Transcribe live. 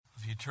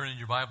You turn in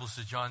your Bibles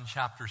to John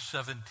chapter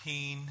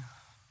 17.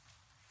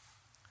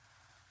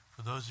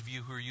 For those of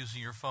you who are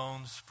using your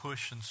phones,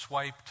 push and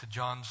swipe to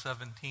John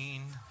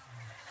 17.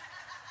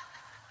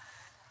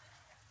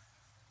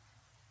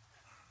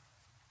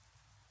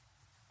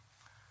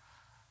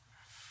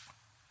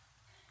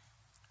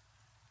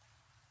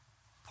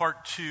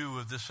 Part 2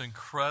 of this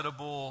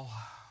incredible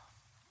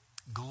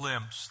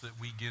glimpse that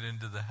we get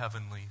into the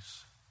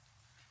heavenlies.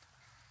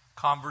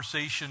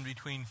 Conversation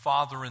between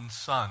Father and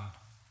Son.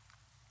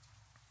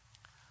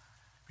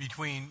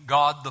 Between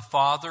God the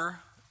Father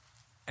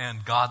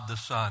and God the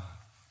Son.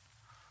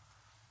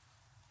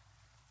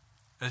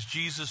 As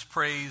Jesus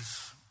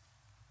prays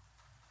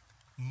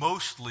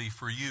mostly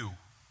for you,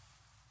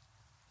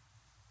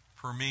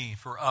 for me,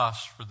 for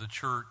us, for the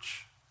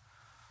church.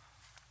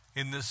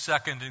 In this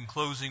second and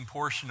closing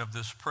portion of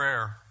this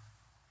prayer,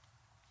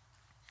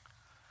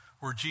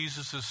 where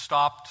Jesus has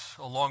stopped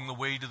along the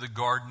way to the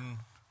garden,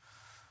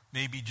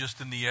 maybe just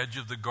in the edge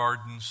of the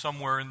garden,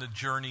 somewhere in the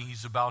journey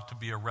he's about to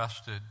be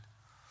arrested.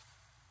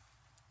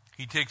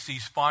 He takes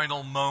these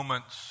final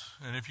moments,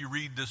 and if you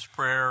read this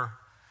prayer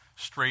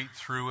straight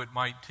through, it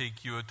might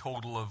take you a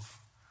total of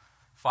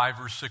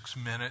 5 or 6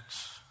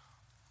 minutes.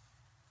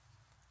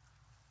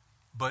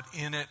 But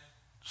in it,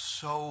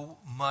 so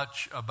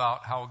much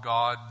about how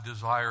God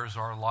desires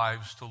our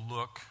lives to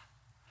look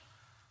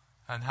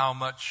and how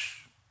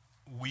much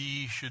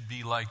we should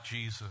be like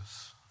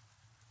Jesus.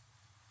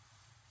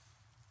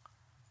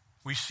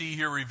 We see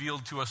here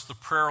revealed to us the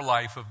prayer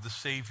life of the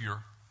Savior.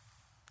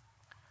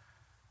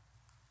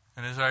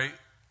 And as I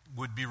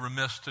would be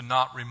remiss to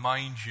not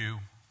remind you,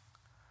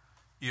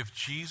 if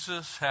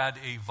Jesus had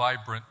a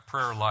vibrant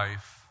prayer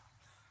life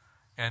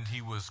and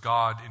he was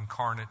God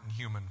incarnate in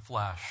human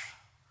flesh,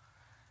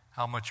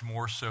 how much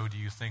more so do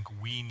you think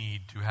we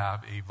need to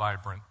have a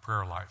vibrant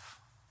prayer life?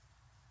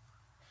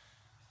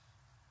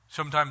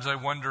 Sometimes I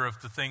wonder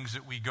if the things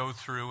that we go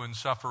through and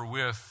suffer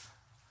with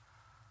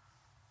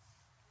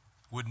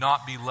would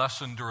not be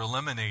lessened or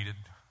eliminated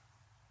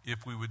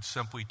if we would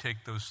simply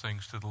take those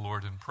things to the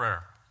Lord in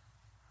prayer.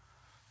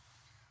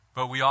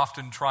 But we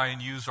often try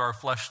and use our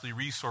fleshly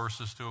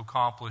resources to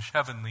accomplish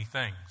heavenly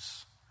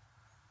things.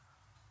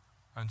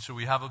 And so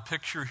we have a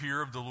picture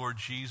here of the Lord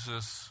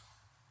Jesus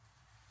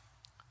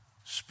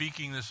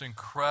speaking this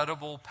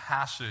incredible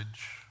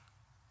passage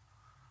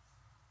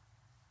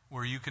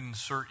where you can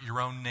insert your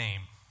own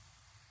name.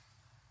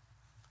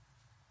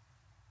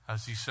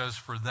 As he says,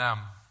 for them,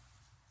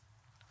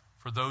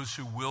 for those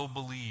who will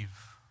believe,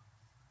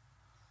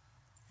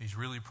 he's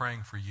really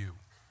praying for you.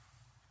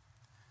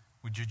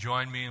 Would you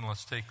join me and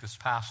let's take this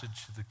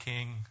passage to the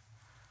King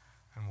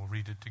and we'll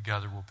read it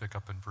together. We'll pick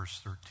up in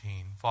verse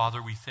 13.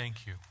 Father, we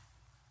thank you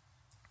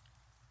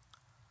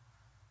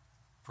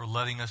for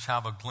letting us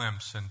have a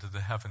glimpse into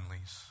the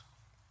heavenlies,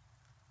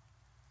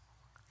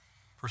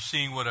 for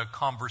seeing what a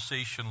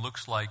conversation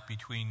looks like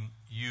between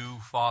you,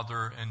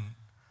 Father, and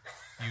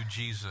you,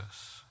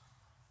 Jesus,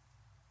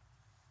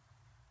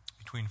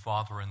 between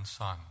Father and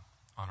Son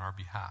on our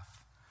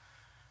behalf.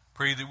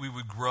 Pray that we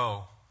would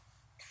grow,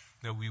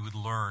 that we would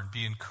learn,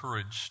 be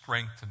encouraged,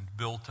 strengthened,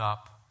 built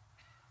up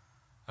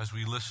as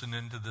we listen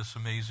into this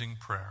amazing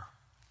prayer.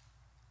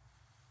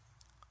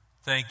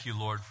 Thank you,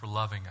 Lord, for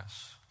loving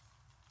us,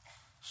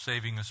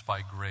 saving us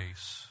by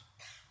grace,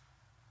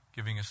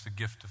 giving us the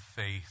gift of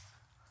faith.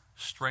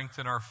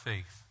 Strengthen our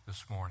faith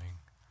this morning.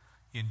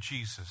 In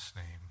Jesus'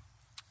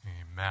 name,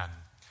 amen.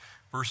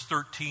 Verse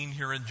 13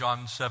 here in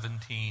John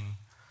 17.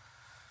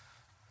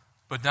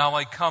 But now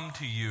I come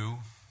to you,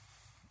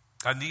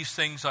 and these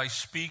things I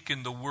speak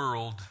in the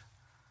world,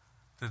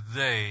 that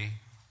they,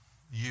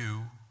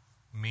 you,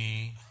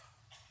 me,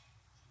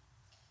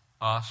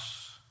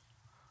 us,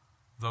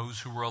 those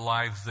who were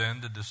alive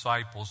then, the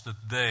disciples,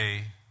 that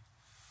they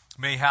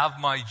may have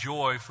my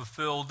joy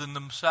fulfilled in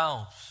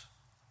themselves.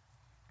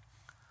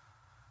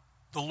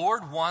 The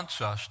Lord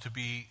wants us to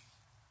be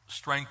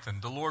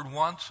strengthened. The Lord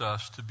wants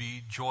us to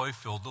be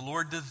joy-filled. The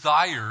Lord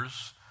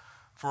desires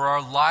for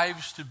our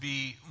lives to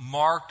be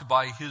marked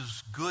by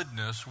his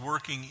goodness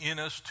working in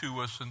us, to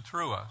us, and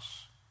through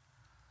us.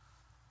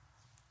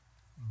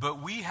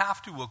 But we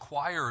have to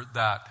acquire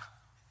that.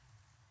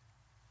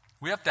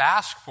 We have to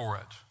ask for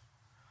it.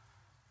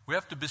 We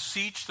have to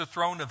beseech the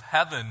throne of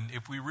heaven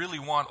if we really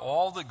want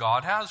all that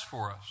God has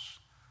for us.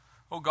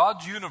 Oh,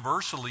 God's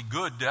universally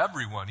good to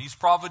everyone. He's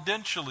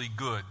providentially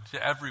good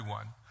to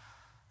everyone.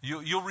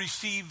 You'll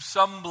receive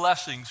some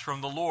blessings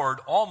from the Lord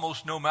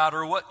almost no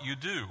matter what you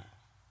do.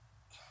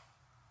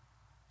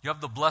 You have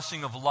the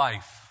blessing of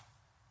life.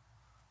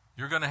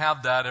 You're going to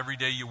have that every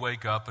day you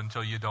wake up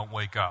until you don't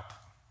wake up.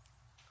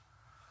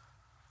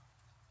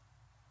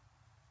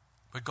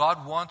 But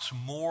God wants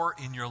more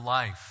in your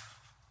life.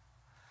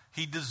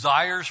 He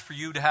desires for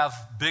you to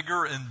have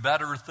bigger and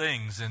better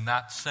things in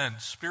that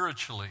sense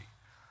spiritually.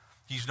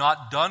 He's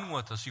not done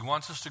with us. He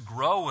wants us to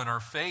grow in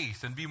our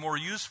faith and be more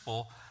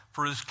useful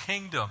for his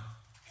kingdom.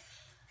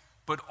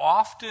 But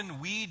often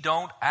we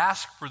don't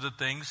ask for the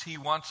things he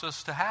wants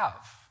us to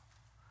have.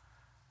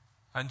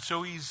 And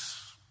so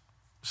he's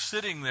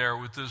sitting there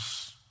with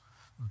this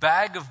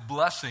bag of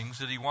blessings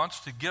that he wants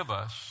to give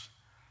us,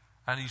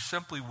 and he's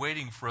simply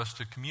waiting for us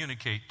to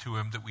communicate to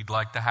him that we'd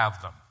like to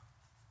have them.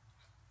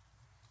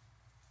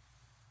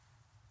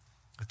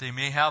 That they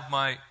may have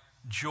my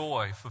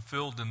joy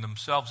fulfilled in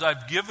themselves.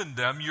 I've given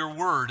them your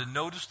word. And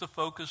notice the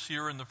focus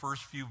here in the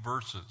first few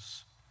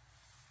verses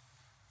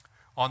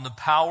on the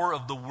power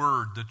of the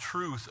word, the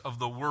truth of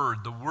the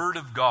word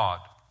of God.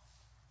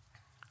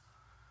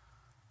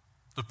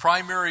 The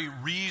primary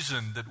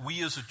reason that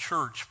we as a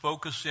church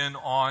focus in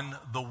on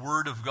the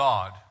word of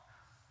God,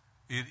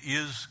 it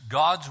is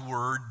God's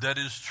word that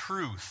is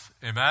truth.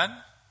 Amen?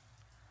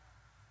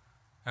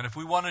 And if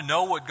we want to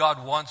know what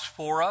God wants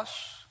for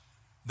us,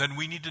 then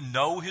we need to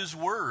know his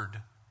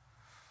word.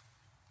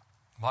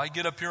 If I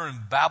get up here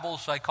and babble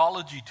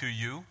psychology to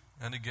you,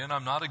 and again,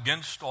 I'm not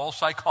against all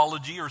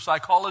psychology or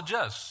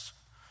psychologists,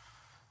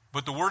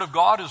 but the word of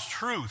God is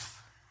truth.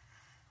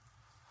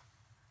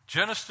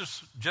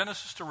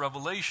 Genesis to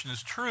Revelation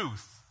is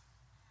truth.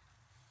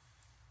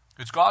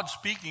 It's God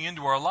speaking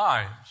into our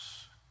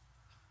lives.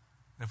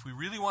 And if we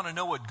really want to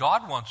know what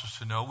God wants us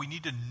to know, we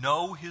need to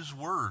know his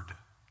word.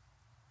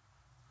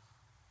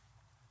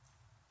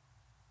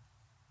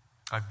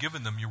 I've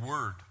given them your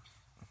word.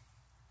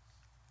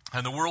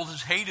 And the world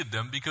has hated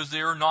them because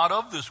they are not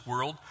of this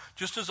world,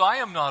 just as I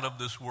am not of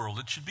this world.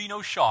 It should be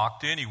no shock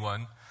to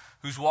anyone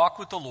who's walked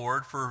with the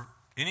Lord for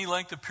any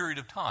length of period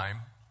of time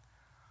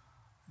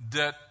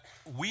that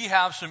we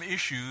have some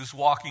issues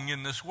walking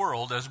in this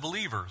world as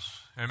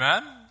believers.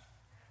 Amen?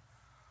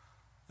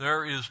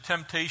 There is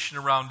temptation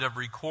around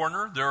every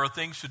corner. There are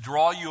things to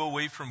draw you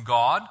away from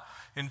God.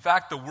 In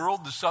fact, the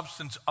world, the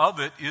substance of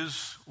it,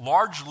 is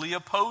largely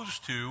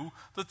opposed to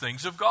the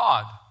things of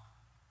God.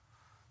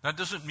 That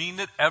doesn't mean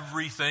that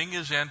everything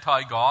is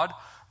anti-God,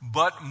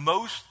 but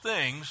most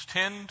things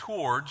tend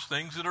towards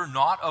things that are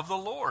not of the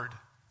Lord,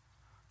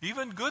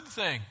 even good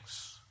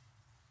things.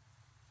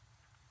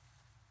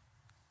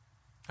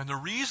 And the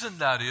reason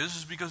that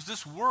is because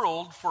this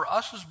world, for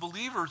us as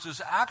believers,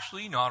 is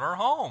actually not our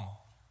home.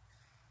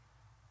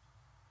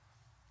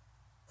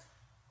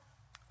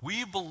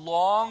 We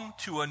belong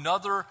to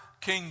another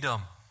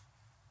kingdom.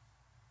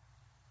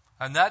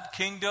 And that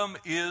kingdom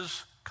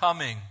is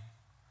coming.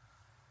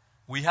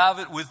 We have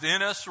it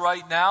within us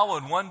right now,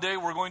 and one day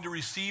we're going to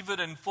receive it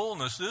in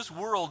fullness. This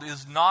world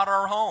is not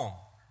our home.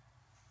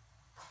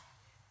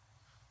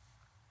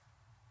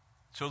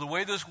 So the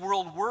way this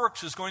world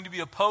works is going to be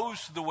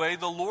opposed to the way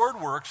the Lord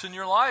works in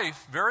your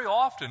life very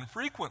often,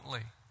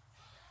 frequently.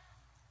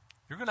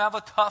 You're going to have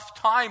a tough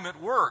time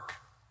at work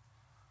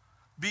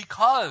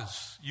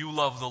because you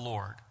love the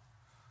Lord.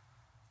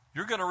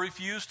 You're going to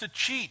refuse to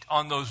cheat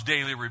on those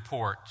daily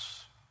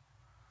reports.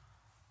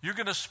 You're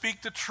going to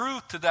speak the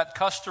truth to that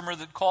customer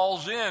that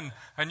calls in,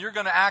 and you're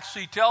going to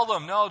actually tell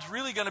them, no, it's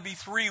really going to be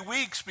 3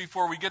 weeks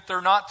before we get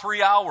there, not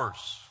 3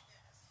 hours.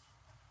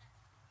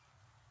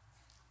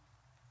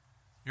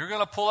 You're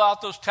going to pull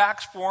out those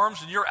tax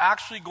forms, and you're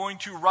actually going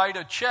to write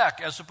a check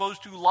as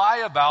opposed to lie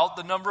about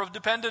the number of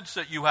dependents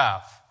that you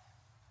have.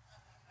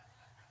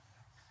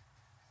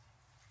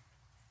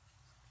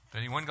 If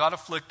anyone got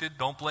afflicted,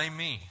 don't blame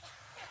me.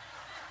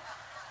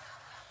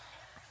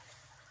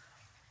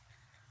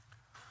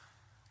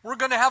 We're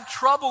going to have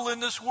trouble in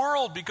this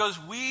world because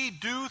we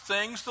do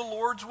things the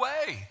Lord's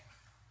way.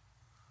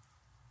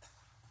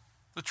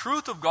 The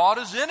truth of God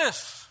is in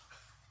us.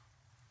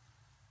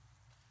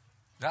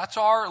 That's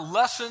our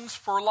lessons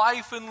for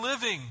life and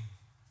living.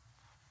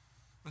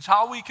 It's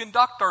how we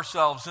conduct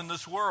ourselves in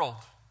this world.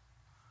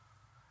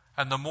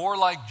 And the more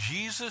like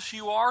Jesus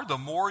you are, the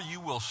more you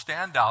will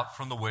stand out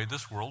from the way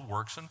this world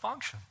works and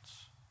functions.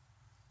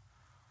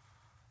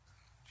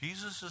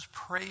 Jesus is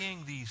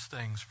praying these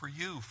things for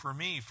you, for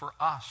me, for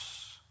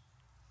us.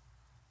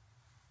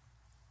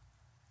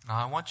 Now,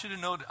 I want you to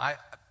know,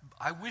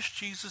 I wish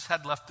Jesus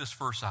had left this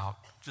verse out,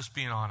 just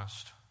being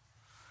honest.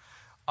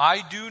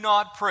 I do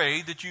not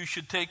pray that you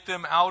should take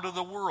them out of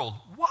the world.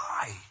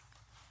 Why?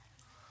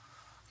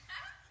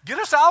 Get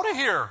us out of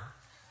here.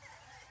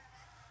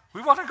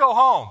 We want to go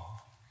home.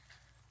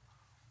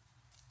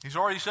 He's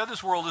already said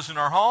this world isn't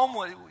our home.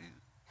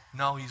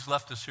 No, he's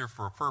left us here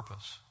for a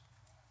purpose.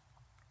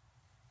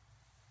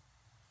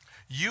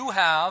 You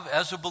have,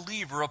 as a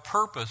believer, a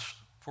purpose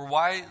for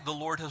why the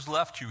Lord has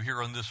left you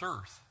here on this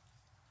earth.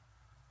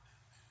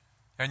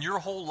 And your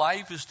whole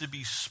life is to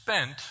be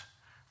spent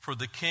for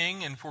the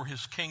King and for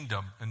his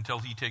kingdom until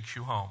he takes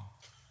you home.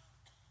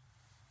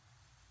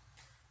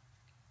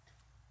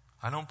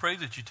 I don't pray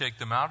that you take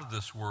them out of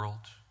this world,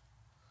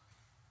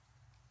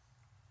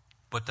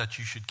 but that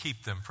you should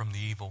keep them from the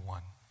evil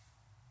one.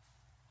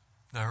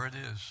 There it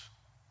is.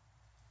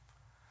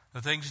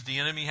 The things the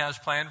enemy has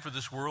planned for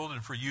this world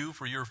and for you,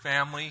 for your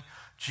family,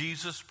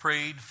 Jesus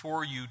prayed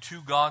for you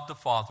to God the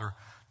Father,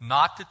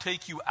 not to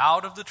take you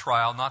out of the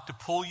trial, not to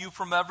pull you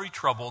from every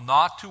trouble,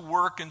 not to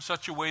work in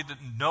such a way that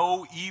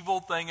no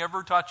evil thing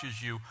ever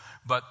touches you,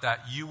 but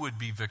that you would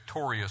be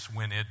victorious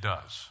when it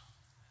does.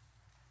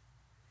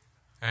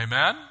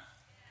 Amen?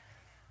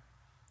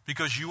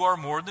 Because you are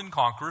more than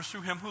conquerors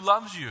through him who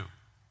loves you.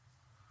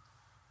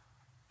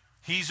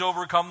 He's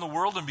overcome the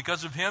world, and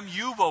because of him,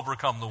 you've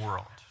overcome the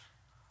world.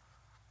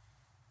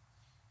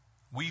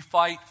 We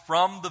fight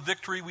from the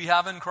victory we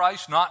have in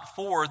Christ, not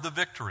for the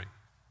victory.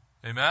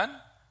 Amen?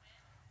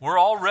 We're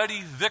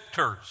already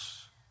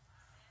victors.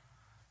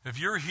 If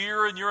you're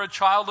here and you're a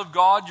child of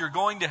God, you're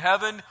going to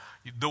heaven,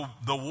 the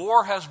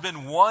war has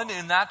been won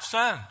in that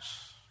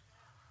sense.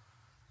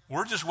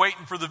 We're just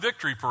waiting for the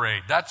victory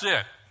parade. That's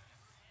it.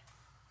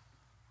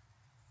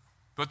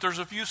 But there's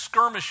a few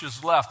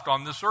skirmishes left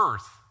on this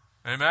earth.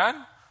 Amen?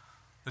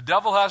 The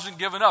devil hasn't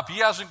given up. He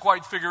hasn't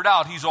quite figured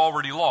out he's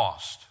already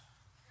lost.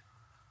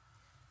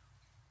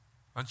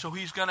 And so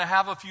he's going to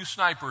have a few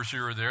snipers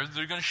here or there.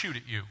 They're going to shoot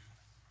at you.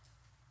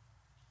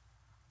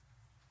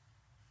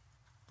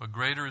 But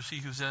greater is he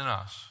who's in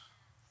us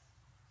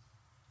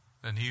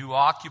than he who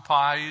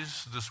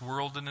occupies this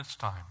world in its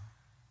time.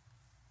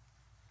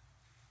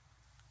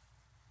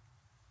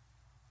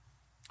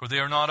 For they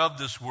are not of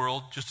this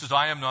world, just as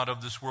I am not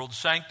of this world.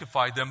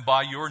 Sanctify them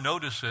by your,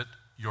 notice it,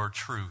 your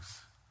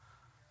truth.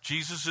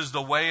 Jesus is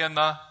the way and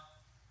the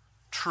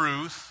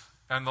truth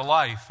and the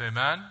life.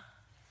 Amen?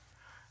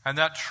 And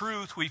that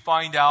truth we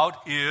find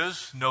out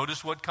is,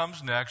 notice what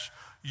comes next,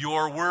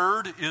 your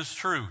word is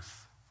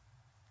truth.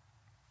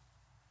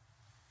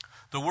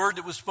 The word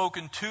that was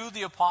spoken to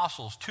the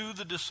apostles, to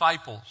the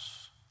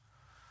disciples,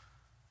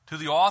 to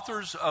the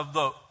authors of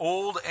the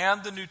Old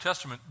and the New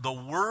Testament, the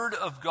Word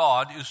of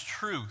God is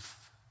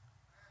truth.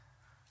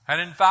 And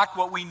in fact,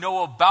 what we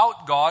know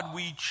about God,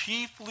 we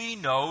chiefly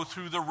know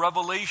through the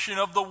revelation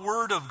of the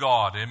Word of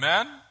God.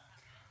 Amen?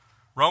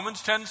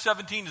 Romans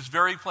 10:17 is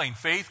very plain.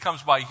 Faith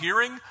comes by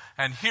hearing,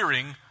 and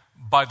hearing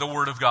by the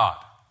Word of God.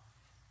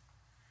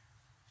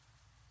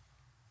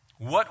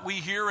 What we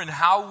hear and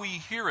how we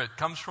hear it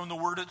comes from the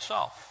Word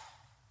itself.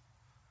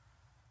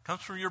 It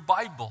comes from your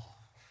Bible.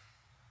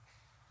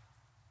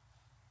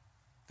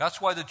 That's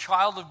why the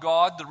child of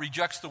God that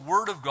rejects the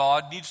Word of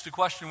God needs to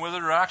question whether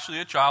they're actually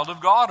a child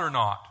of God or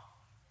not.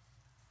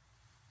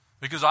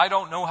 Because I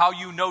don't know how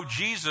you know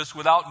Jesus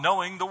without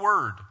knowing the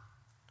Word.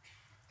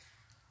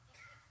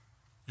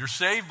 You're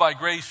saved by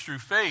grace through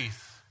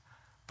faith,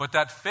 but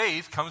that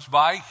faith comes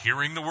by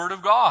hearing the Word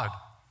of God.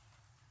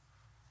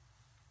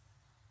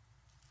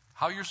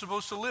 How you're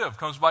supposed to live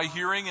comes by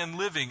hearing and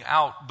living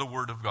out the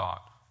Word of God.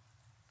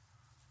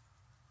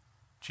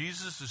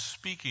 Jesus is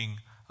speaking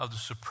of the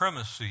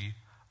supremacy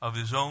of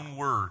his own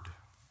word.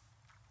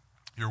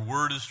 Your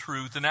word is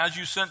truth. And as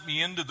you sent me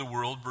into the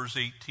world, verse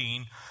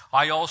 18,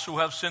 I also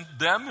have sent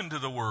them into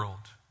the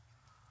world.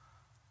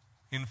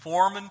 In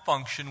form and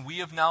function, we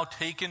have now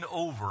taken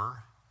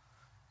over,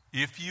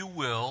 if you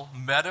will,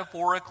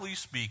 metaphorically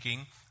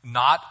speaking,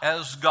 not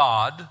as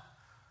God,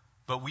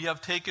 but we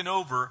have taken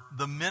over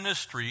the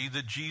ministry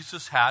that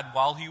Jesus had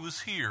while he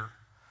was here.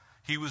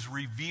 He was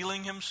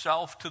revealing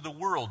himself to the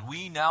world.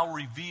 We now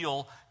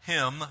reveal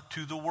him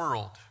to the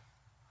world.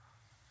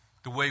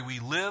 The way we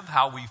live,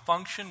 how we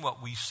function,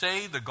 what we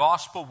say, the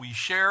gospel we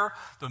share,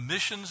 the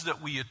missions that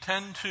we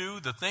attend to,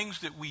 the things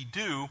that we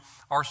do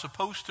are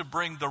supposed to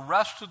bring the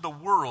rest of the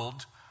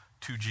world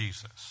to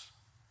Jesus.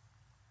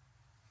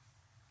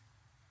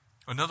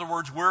 In other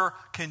words, we're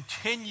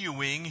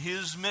continuing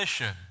his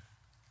mission.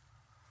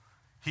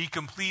 He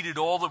completed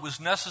all that was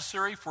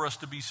necessary for us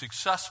to be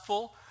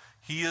successful.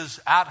 He is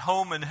at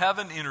home in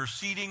heaven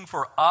interceding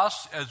for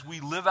us as we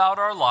live out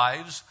our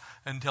lives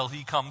until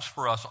he comes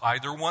for us,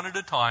 either one at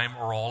a time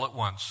or all at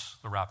once,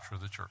 the rapture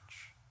of the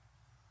church.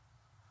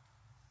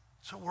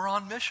 So we're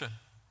on mission.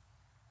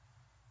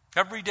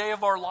 Every day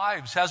of our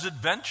lives has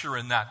adventure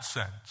in that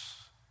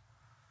sense.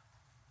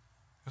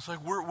 It's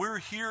like we're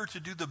here to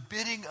do the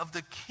bidding of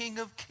the King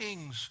of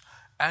Kings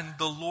and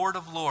the Lord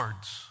of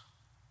Lords.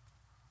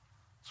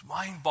 It's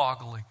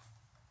mind-boggling.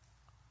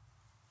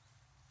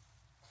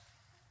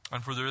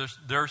 And for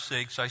their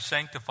sakes I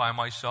sanctify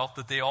myself,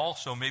 that they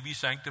also may be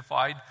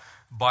sanctified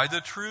by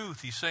the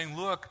truth. He's saying,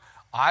 look,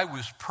 I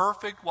was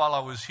perfect while I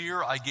was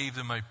here. I gave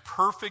them a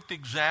perfect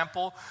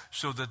example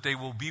so that they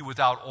will be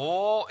without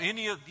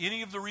any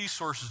of the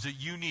resources that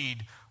you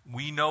need.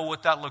 We know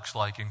what that looks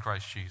like in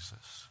Christ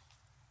Jesus.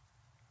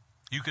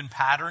 You can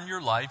pattern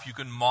your life, you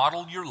can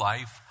model your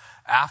life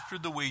after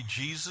the way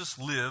Jesus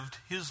lived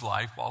his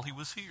life while he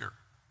was here.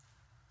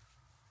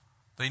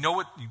 They know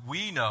what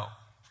we know.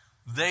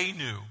 They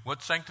knew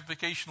what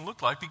sanctification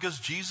looked like because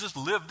Jesus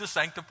lived a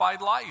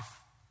sanctified life.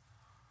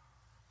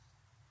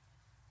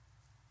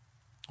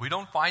 We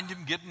don't find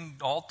him getting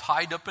all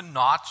tied up in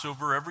knots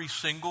over every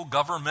single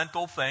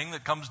governmental thing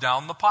that comes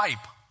down the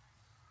pipe.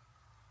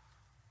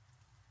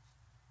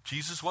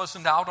 Jesus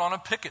wasn't out on a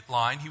picket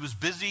line. He was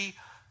busy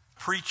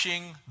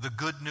preaching the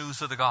good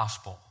news of the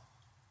gospel.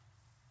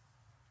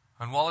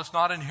 And while it's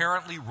not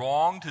inherently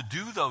wrong to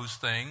do those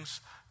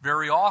things,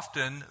 very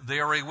often they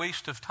are a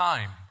waste of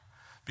time.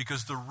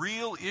 Because the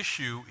real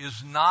issue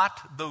is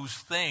not those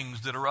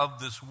things that are of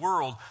this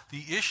world.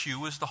 The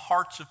issue is the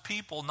hearts of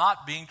people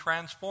not being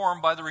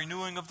transformed by the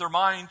renewing of their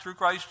mind through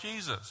Christ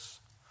Jesus.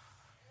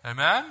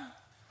 Amen?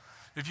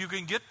 If you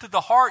can get to the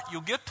heart,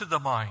 you'll get to the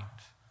mind.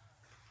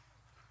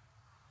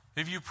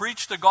 If you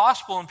preach the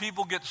gospel and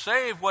people get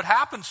saved, what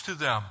happens to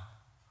them?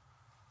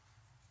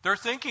 Their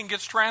thinking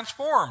gets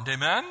transformed,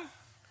 amen?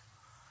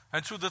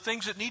 And so the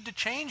things that need to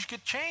change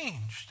get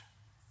changed.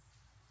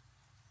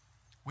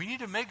 We need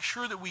to make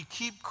sure that we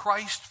keep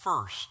Christ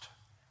first.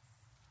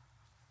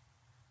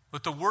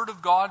 That the Word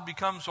of God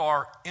becomes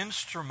our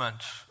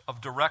instrument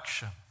of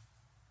direction.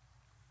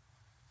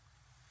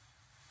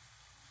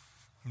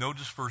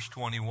 Notice verse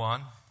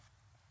 21.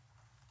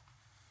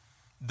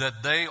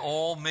 That they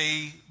all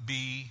may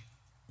be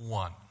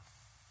one.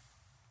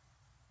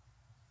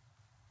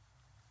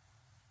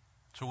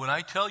 So when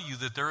I tell you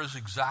that there is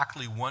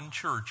exactly one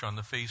church on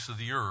the face of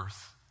the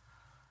earth,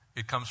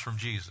 it comes from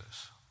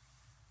Jesus.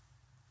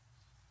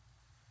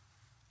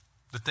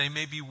 That they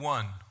may be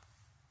one.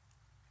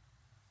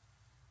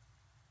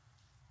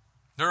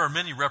 There are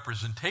many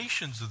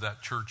representations of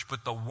that church,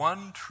 but the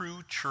one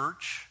true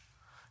church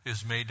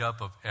is made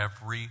up of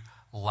every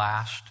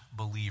last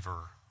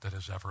believer that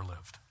has ever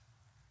lived.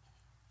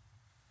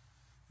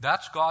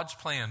 That's God's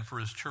plan for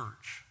His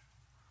church.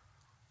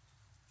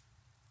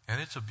 And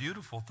it's a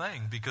beautiful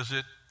thing because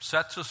it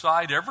sets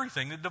aside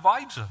everything that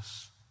divides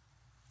us.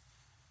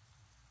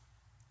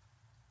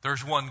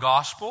 There's one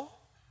gospel.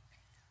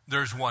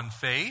 There's one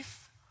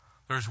faith.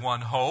 There's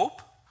one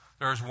hope.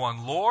 There's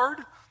one Lord.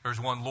 There's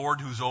one Lord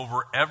who's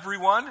over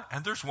everyone.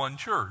 And there's one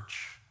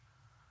church.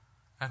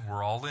 And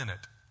we're all in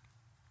it.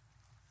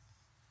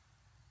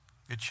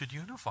 It should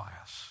unify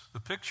us. The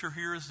picture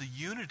here is the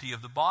unity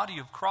of the body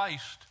of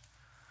Christ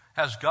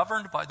as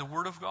governed by the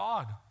Word of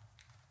God.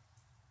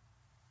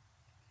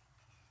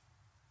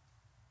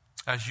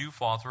 As you,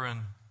 Father,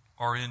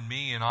 are in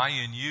me and I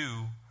in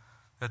you,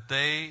 that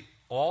they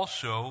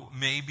also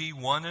may be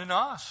one in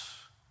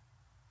us.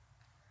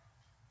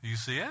 Do you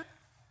see it?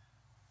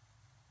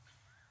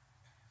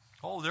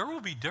 Oh, there will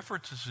be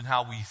differences in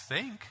how we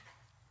think.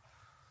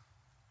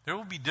 There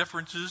will be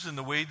differences in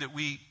the way that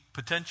we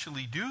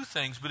potentially do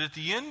things, but at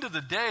the end of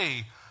the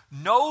day,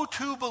 no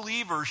two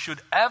believers should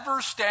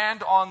ever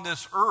stand on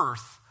this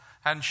earth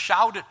and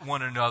shout at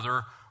one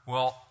another,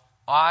 well,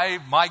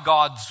 my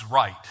God's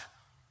right.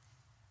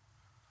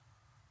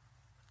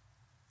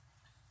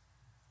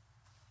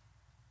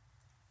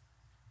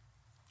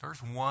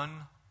 There's one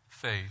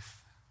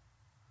faith.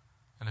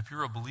 And if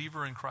you're a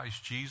believer in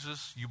Christ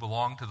Jesus, you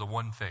belong to the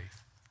one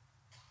faith.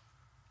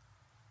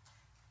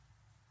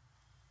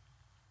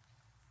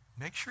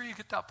 Make sure you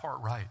get that part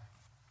right.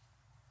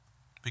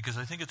 Because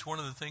I think it's one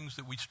of the things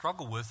that we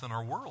struggle with in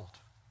our world.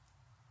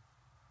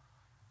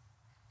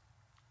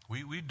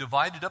 We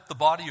divided up the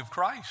body of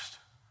Christ.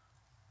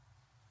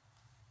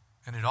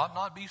 And it ought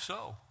not be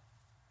so.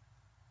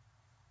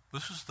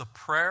 This is the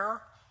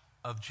prayer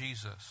of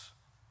Jesus.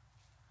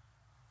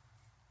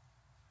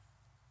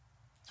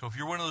 So if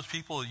you're one of those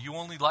people that you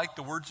only like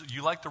the words,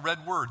 you like the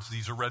red words,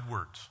 these are red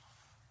words.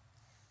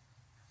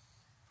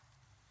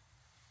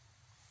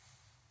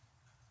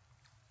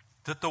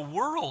 That the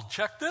world,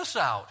 check this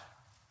out,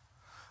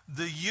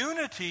 the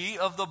unity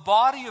of the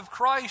body of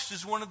Christ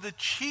is one of the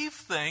chief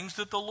things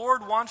that the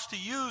Lord wants to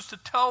use to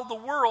tell the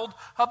world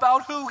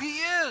about who He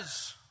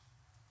is.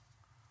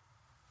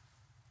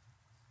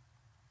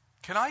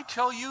 Can I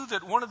tell you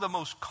that one of the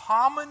most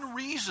common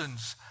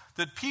reasons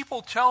that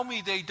people tell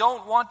me they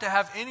don't want to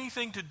have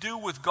anything to do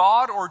with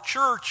God or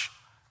church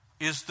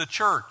is the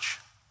church?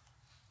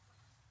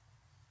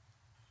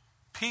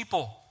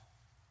 People.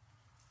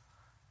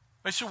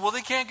 They say, well,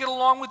 they can't get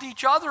along with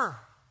each other.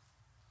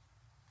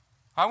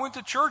 I went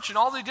to church and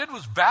all they did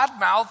was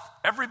badmouth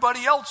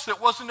everybody else that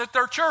wasn't at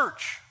their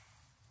church.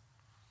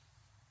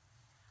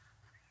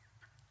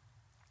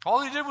 All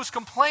they did was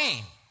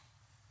complain.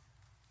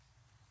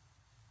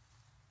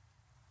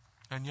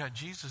 And yet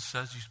Jesus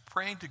says He's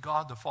praying to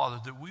God the Father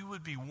that we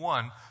would be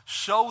one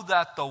so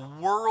that the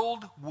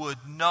world would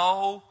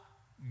know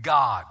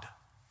God.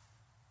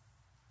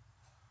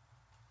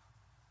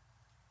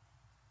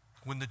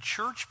 When the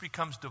church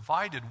becomes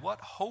divided,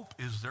 what hope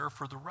is there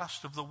for the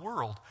rest of the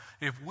world?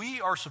 If we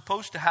are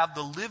supposed to have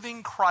the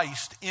living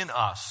Christ in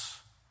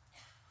us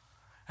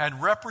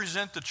and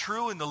represent the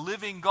true and the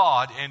living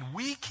God, and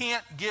we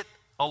can't get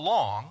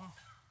along,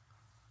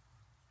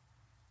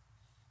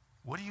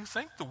 what do you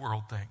think the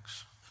world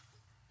thinks?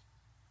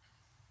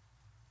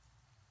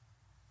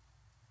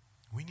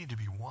 We need to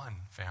be one,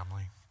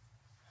 family.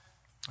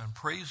 And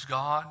praise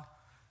God,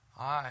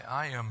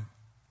 I am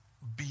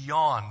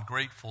beyond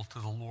grateful to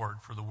the Lord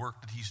for the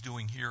work that He's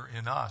doing here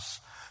in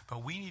us.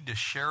 But we need to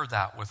share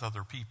that with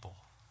other people.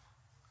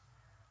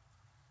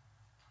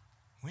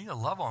 We need to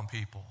love on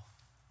people.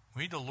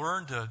 We need to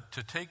learn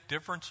to take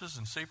differences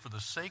and say, for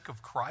the sake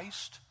of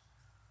Christ,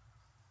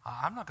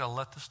 I'm not going to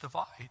let this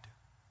divide.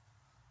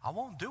 I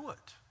won't do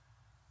it.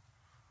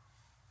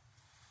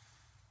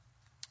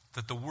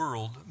 That the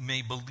world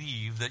may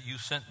believe that you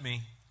sent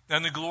me,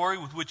 and the glory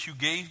with which you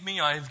gave me,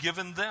 I have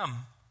given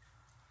them,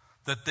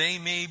 that they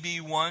may be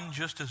one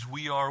just as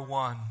we are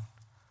one.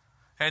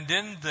 And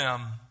in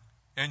them,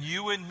 and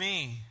you and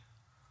me,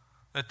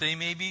 that they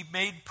may be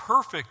made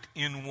perfect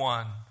in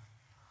one.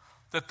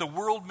 That the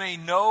world may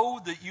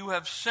know that you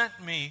have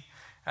sent me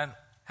and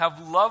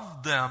have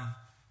loved them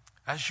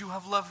as you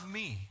have loved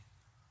me.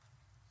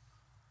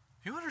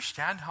 You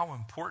understand how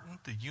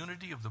important the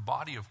unity of the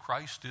body of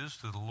Christ is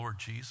to the Lord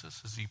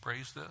Jesus as he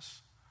prays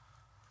this?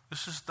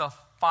 This is the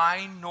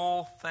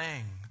final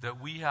thing that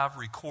we have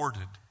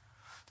recorded,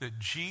 that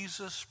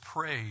Jesus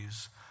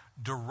prays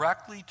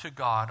directly to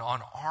God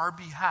on our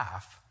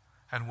behalf.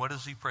 And what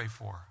does he pray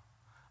for?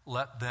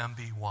 Let them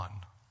be one.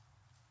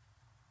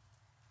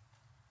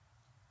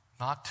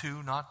 Not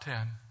 2, not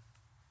 10.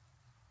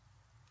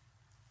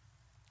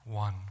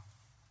 1.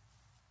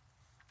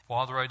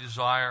 Father, I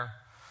desire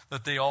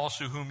that they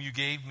also whom you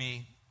gave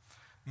me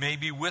may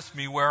be with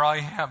me where I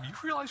am. You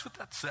realize what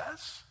that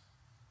says?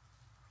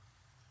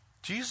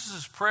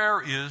 Jesus'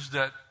 prayer is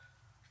that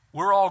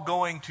we're all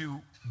going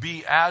to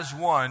be as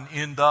one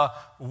in the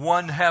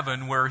one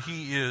heaven where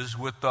he is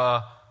with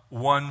the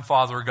one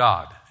Father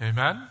God.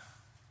 Amen?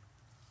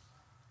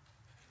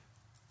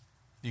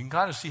 You can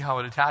kind of see how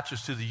it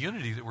attaches to the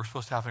unity that we're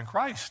supposed to have in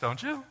Christ,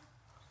 don't you?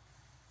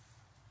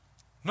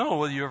 I don't know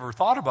whether you ever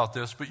thought about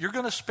this, but you're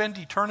going to spend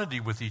eternity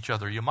with each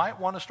other. You might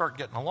want to start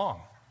getting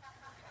along.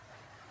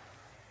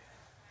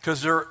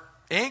 Because there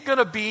ain't going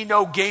to be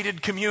no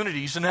gated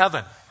communities in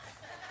heaven.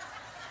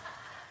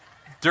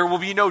 There will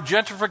be no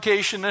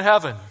gentrification in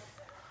heaven.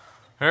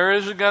 There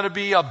isn't going to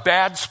be a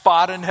bad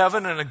spot in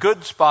heaven and a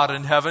good spot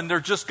in heaven.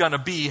 There's just going to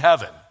be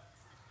heaven.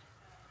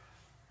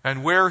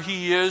 And where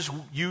he is,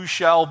 you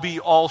shall be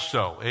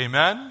also.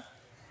 Amen?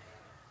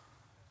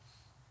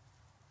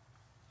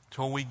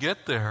 So when we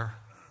get there,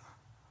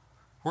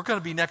 we're going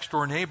to be next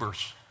door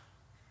neighbors.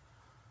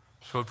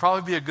 So it'd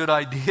probably be a good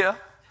idea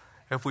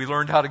if we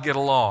learned how to get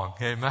along.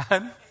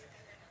 Amen?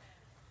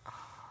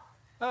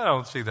 I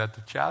don't say that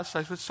to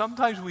chastise, but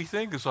sometimes we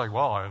think it's like,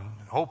 well, I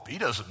hope he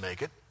doesn't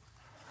make it.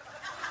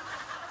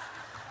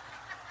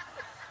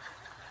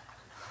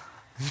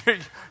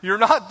 You're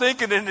not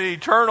thinking in an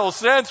eternal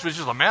sense, but it's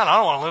just like, man, I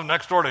don't want to live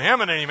next door to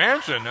him in any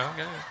mansion.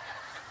 Okay.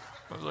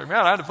 I was like,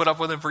 man, I had to put up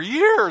with him for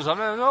years. I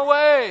mean, no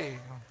way.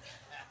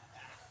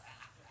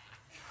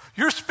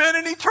 You're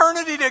spending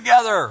eternity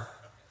together.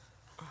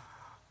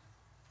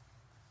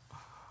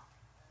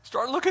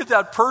 Start looking at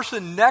that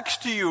person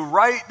next to you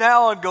right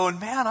now and going,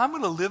 man, I'm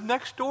going to live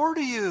next door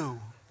to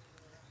you.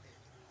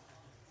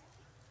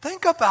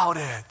 Think about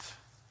it.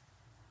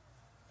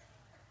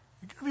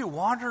 You're going to be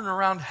wandering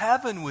around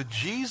heaven with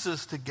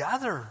Jesus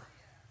together.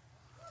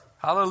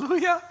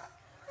 Hallelujah.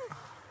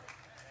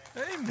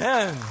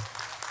 Amen.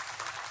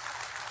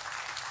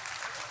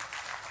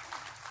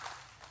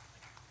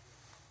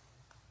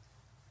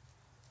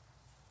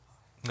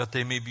 That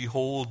they may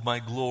behold my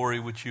glory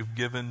which you've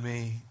given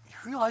me. You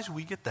realize when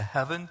we get to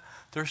heaven,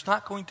 there's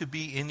not going to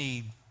be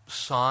any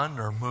sun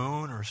or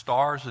moon or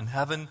stars in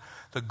heaven.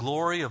 The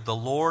glory of the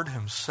Lord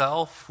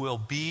himself will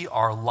be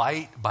our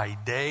light by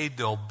day.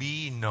 There'll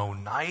be no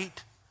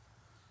night.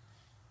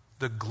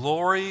 The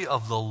glory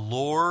of the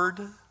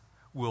Lord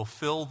will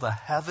fill the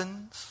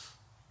heavens.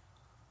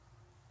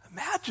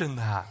 Imagine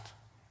that.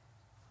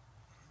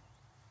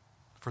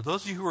 For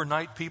those of you who are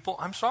night people,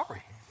 I'm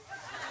sorry.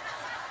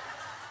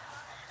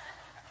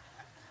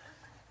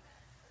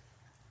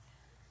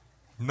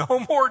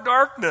 No more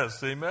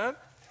darkness, amen?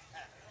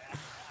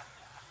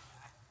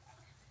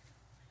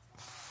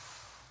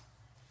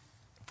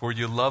 For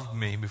you loved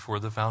me before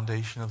the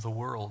foundation of the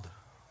world.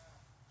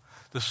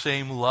 The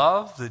same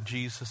love that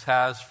Jesus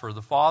has for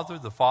the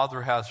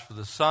Father has for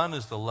the Son,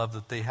 is the love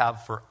that they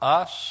have for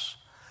us.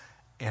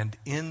 And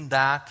in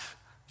that,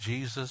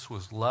 Jesus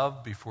was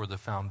loved before the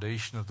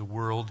foundation of the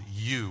world.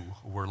 You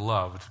were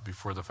loved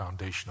before the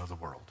foundation of the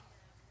world.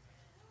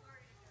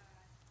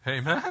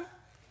 Amen?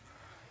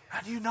 How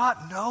do you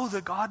not know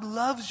that God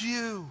loves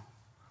you?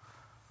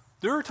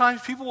 There are times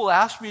people will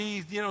ask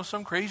me,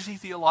 some crazy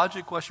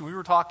theological question. We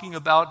were talking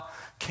about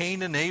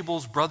Cain and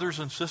Abel's brothers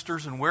and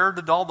sisters, and where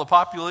did all the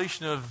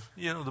population of,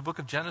 the book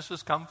of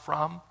Genesis come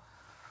from?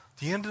 At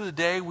the end of the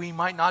day, we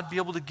might not be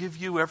able to give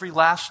you every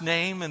last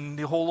name in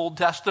the whole Old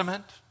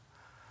Testament,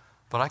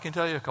 but I can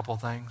tell you a couple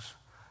of things.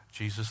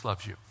 Jesus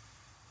loves you.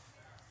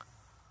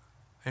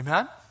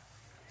 Amen?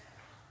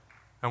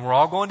 And we're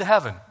all going to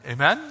heaven.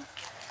 Amen?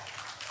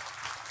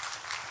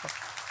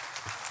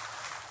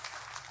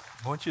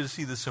 I want you to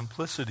see the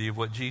simplicity of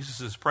what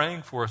Jesus is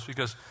praying for us,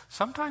 because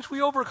sometimes we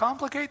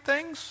overcomplicate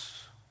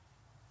things.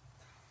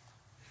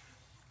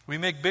 We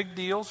make big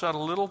deals out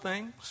of little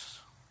things.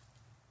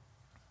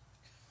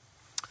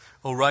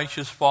 O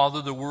righteous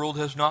Father, the world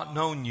has not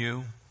known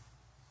you.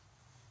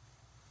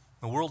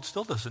 The world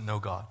still doesn't know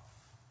God.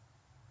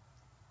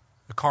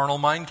 The carnal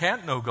mind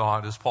can't know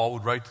God, as Paul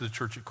would write to the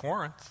church at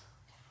Corinth.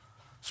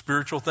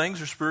 Spiritual things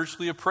are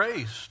spiritually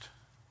appraised.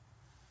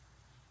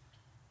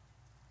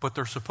 But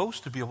they're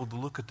supposed to be able to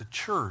look at the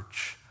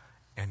church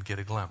and get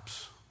a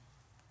glimpse.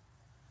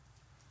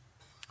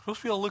 They're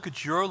supposed to be able to look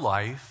at your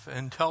life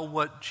and tell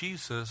what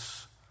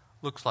Jesus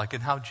looks like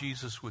and how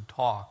Jesus would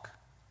talk.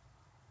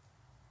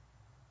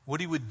 What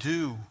he would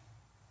do.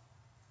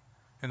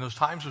 In those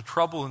times of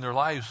trouble in their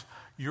lives,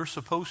 you're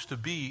supposed to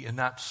be, in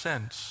that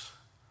sense,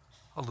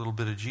 a little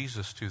bit of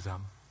Jesus to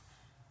them.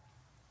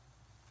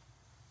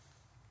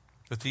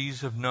 that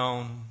these have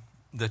known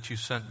that you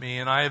sent me,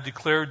 and I have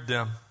declared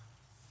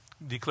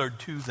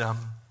to them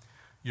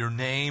your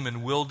name,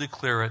 and will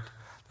declare it,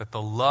 that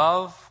the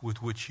love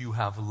with which you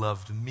have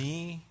loved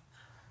me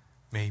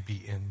may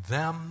be in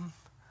them,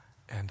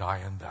 and I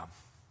in them.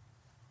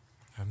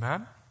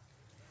 Amen?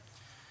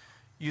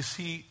 You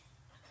see,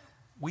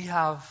 we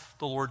have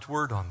the Lord's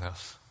word on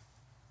this.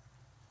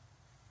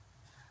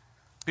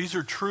 These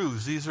are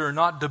truths. These are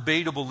not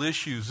debatable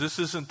issues. This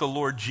isn't the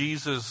Lord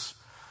Jesus,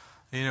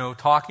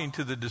 talking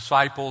to the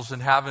disciples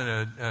and having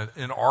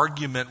an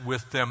argument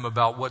with them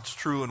about what's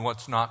true and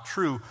what's not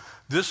true.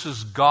 This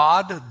is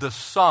God the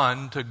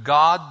Son to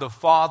God the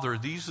Father.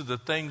 These are the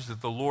things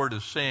that the Lord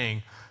is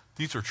saying.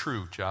 These are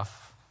true,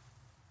 Jeff.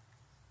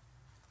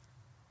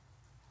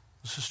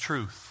 This is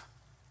truth.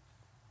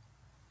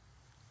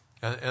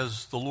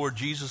 As the Lord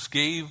Jesus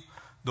gave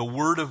the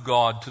Word of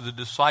God to the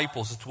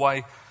disciples, it's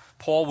why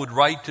Paul would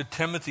write to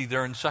Timothy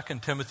there in 2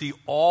 Timothy,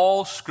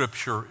 all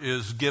Scripture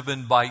is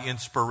given by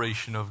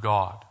inspiration of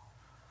God.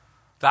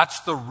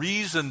 That's the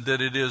reason that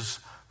it is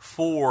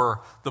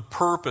for the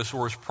purpose,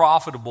 or is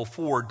profitable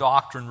for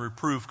doctrine,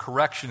 reproof,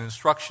 correction,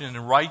 instruction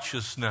in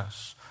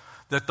righteousness,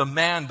 that the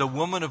man, the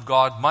woman of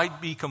God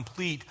might be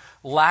complete,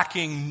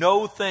 lacking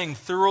no thing,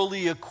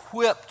 thoroughly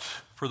equipped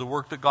for the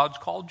work that God's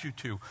called you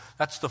to.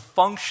 That's the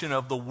function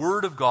of the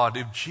Word of God.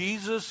 If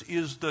Jesus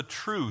is the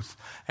truth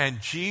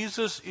and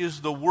Jesus is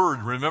the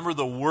Word, remember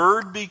the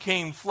Word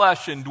became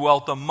flesh and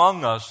dwelt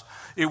among us.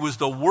 It was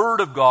the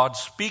Word of God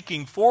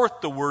speaking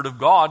forth the Word of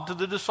God to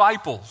the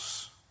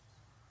disciples.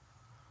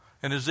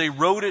 And as they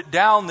wrote it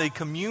down, they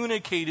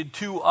communicated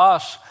to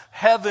us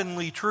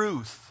heavenly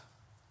truth.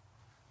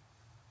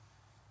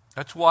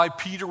 That's why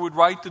Peter would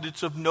write that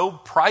it's of no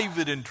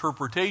private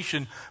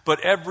interpretation, but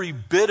every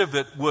bit of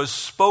it was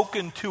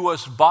spoken to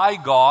us by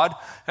God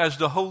as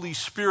the Holy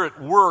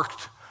Spirit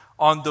worked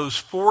on those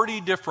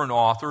 40 different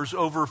authors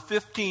over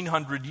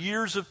 1,500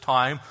 years of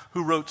time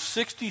who wrote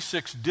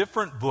 66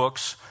 different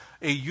books,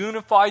 a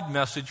unified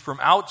message from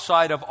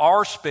outside of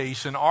our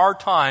space and our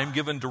time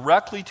given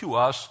directly to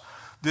us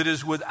that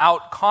is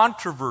without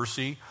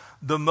controversy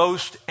the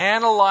most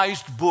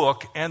analyzed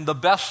book and the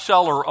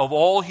bestseller of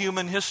all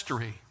human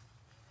history.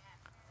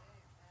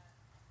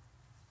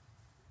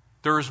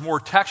 There is more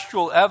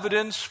textual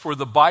evidence for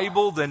the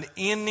Bible than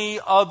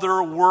any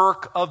other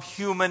work of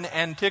human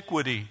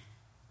antiquity.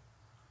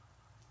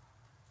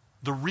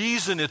 The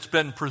reason it's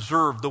been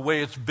preserved the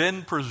way it's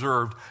been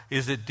preserved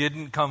is it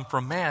didn't come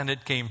from man,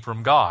 it came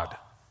from God.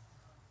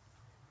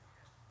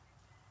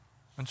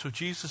 And so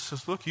Jesus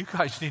says, look, you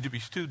guys need to be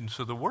students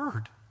of the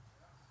Word.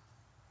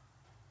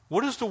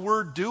 What does the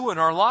Word do in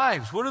our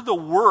lives? What are the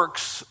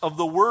works of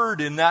the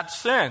Word in that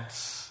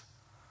sense?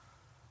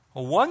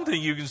 Well, one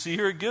thing you can see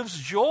here, it gives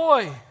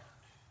joy.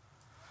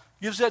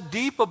 It gives that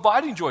deep,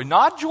 abiding joy.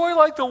 Not joy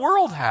like the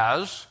world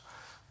has,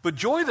 but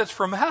joy that's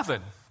from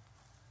heaven.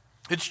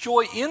 It's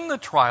joy in the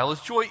trial.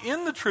 It's joy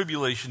in the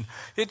tribulation.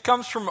 It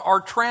comes from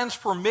our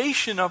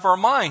transformation of our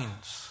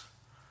minds.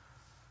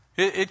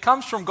 It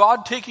comes from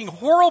God taking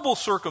horrible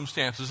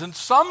circumstances and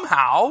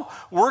somehow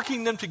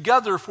working them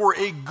together for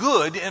a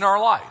good in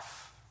our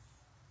life.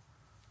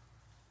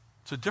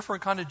 It's a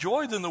different kind of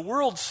joy than the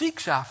world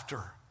seeks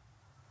after.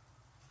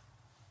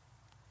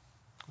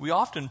 We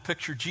often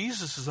picture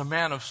Jesus as a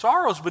man of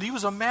sorrows, but he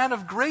was a man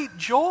of great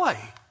joy.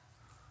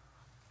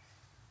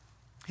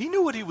 He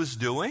knew what he was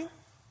doing.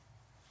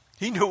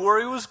 He knew where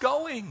he was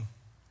going.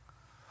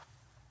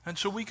 And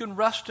so we can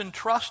rest and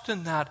trust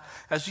in that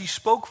as he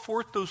spoke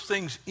forth those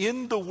things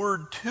in the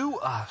Word to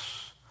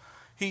us.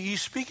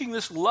 He's speaking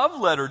this love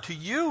letter to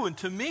you and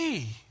to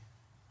me.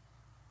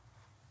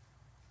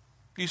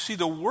 You see,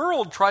 the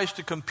world tries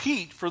to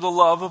compete for the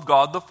love of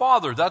God the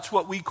Father. That's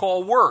what we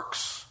call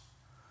works.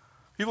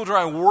 People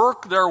try and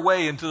work their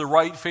way into the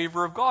right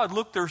favor of God.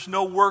 Look, there's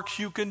no works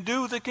you can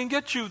do that can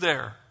get you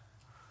there.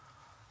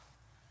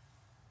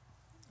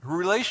 The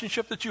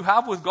relationship that you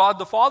have with God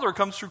the Father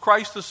comes through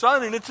Christ the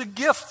Son, and it's a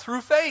gift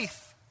through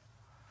faith.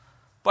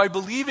 By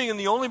believing in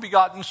the only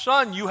begotten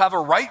Son, you have a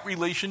right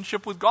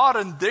relationship with God,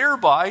 and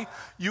thereby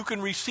you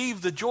can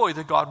receive the joy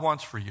that God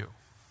wants for you.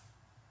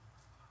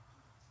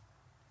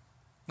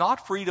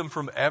 Not freedom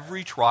from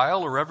every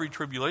trial or every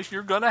tribulation.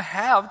 You're going to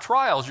have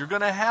trials. You're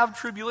going to have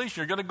tribulation.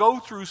 You're going to go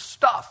through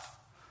stuff.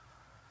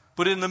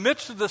 But in the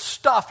midst of the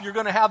stuff, you're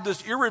going to have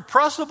this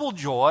irrepressible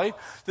joy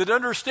that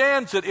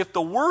understands that if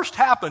the worst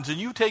happens and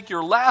you take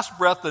your last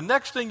breath, the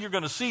next thing you're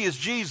going to see is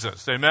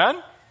Jesus.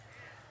 Amen?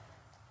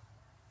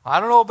 I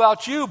don't know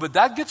about you, but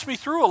that gets me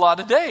through a lot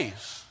of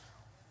days.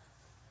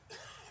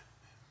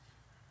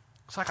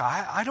 It's like,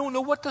 I don't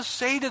know what to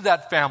say to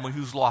that family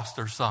who's lost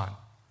their son,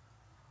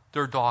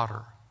 their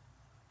daughter.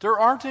 There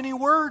aren't any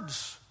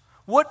words.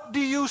 What do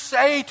you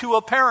say to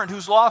a parent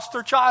who's lost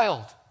their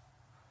child?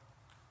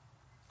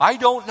 I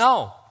don't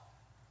know.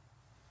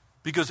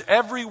 Because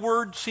every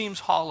word seems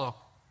hollow.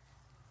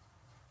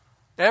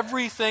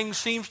 Everything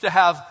seems to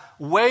have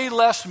way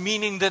less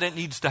meaning than it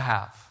needs to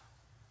have.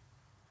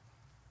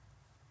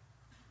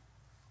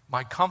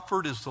 My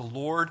comfort is the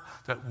Lord,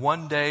 that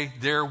one day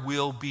there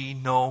will be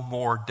no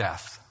more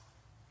death.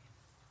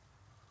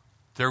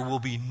 There will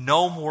be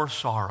no more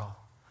sorrow.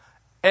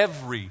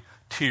 Every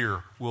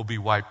tear will be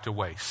wiped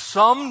away.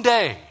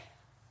 Someday,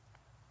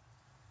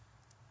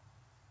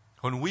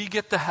 when we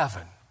get to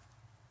heaven,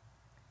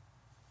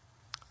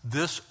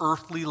 this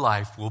earthly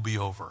life will be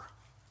over.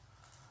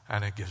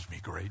 And it gives me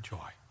great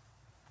joy.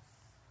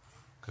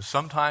 Because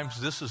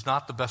sometimes this is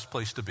not the best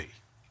place to be.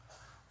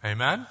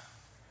 Amen?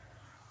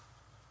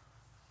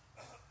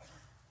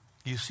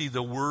 You see,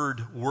 the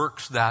Word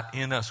works that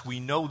in us. We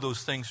know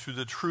those things through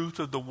the truth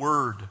of the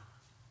Word.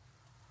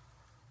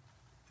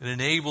 It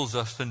enables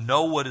us to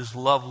know what His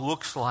love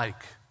looks like.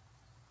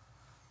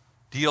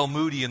 D.L.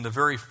 Moody, in the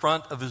very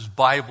front of his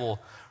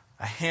Bible,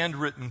 a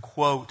handwritten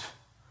quote.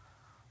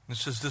 It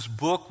says, this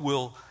book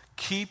will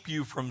keep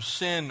you from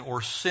sin,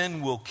 or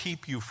sin will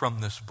keep you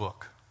from this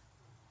book.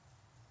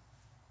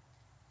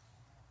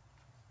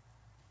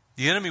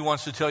 The enemy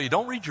wants to tell you,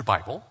 don't read your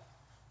Bible.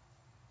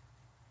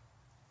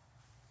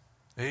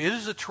 It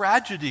is a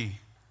tragedy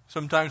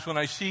sometimes when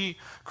I see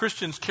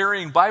Christians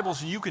carrying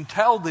Bibles and you can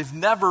tell they've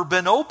never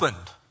been opened.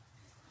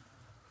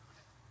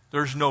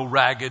 There's no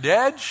ragged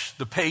edge.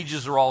 The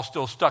pages are all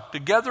still stuck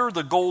together.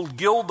 The gold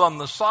gild on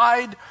the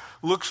side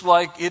looks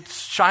like it's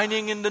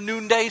shining in the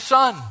noonday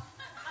sun.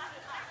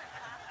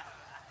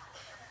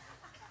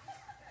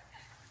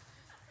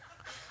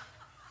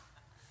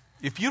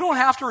 If you don't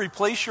have to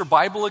replace your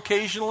Bible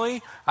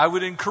occasionally, I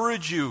would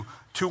encourage you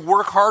to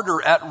work harder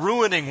at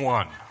ruining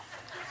one.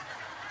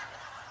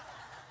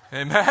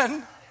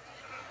 Amen?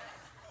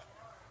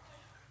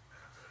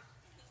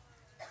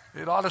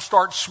 It ought to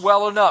start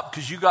swelling up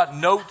because you got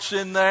notes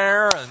in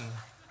there, and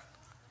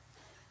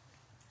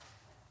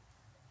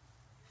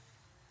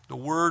the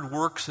Word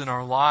works in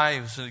our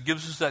lives, and it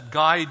gives us that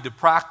guide to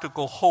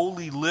practical,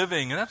 holy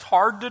living, and that's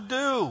hard to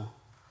do.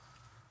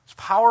 It's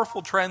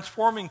powerful,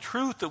 transforming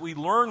truth that we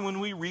learn when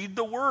we read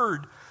the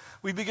Word.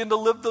 We begin to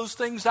live those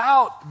things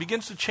out. It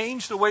begins to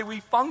change the way we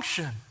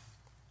function.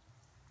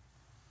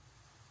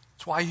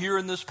 That's why here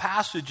in this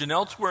passage and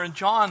elsewhere in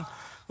John,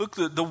 look,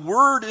 the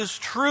Word is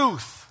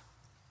truth.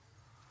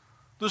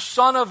 The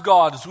Son of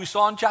God, as we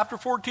saw in chapter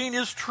 14,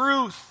 is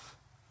truth.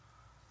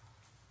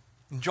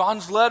 In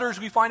John's letters,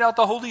 we find out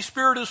the Holy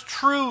Spirit is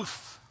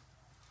truth.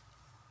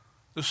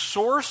 The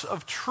source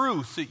of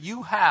truth that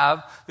you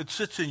have that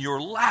sits in your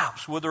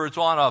laps, whether it's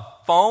on a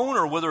phone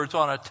or whether it's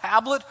on a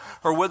tablet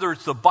or whether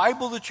it's the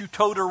Bible that you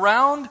tote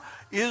around,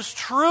 is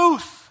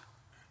truth.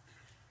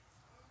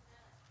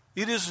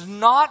 It is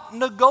not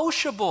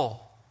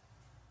negotiable.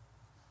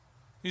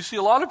 You see,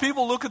 a lot of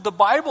people look at the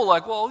Bible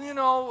like, well, you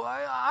know,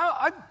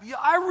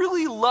 I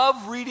really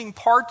love reading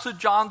parts of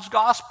John's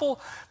gospel,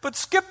 but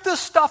skip this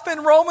stuff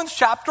in Romans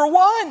chapter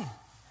 1.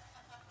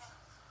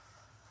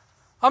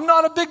 I'm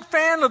not a big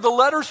fan of the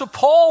letters of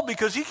Paul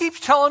because he keeps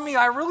telling me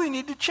I really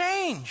need to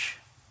change.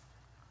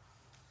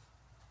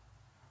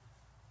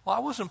 Well,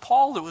 that wasn't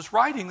Paul that was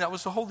writing. That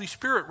was the Holy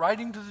Spirit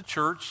writing to the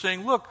church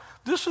saying, look,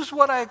 this is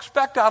what I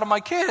expect out of my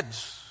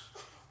kids.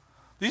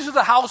 These are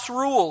the house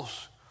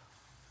rules.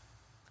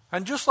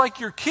 And just like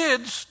your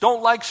kids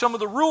don't like some of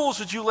the rules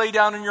that you lay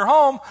down in your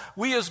home,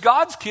 we as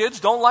God's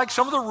kids don't like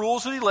some of the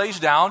rules that He lays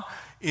down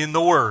in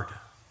the Word.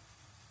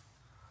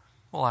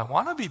 Well, I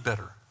want to be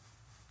better.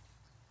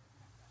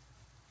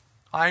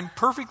 I'm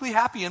perfectly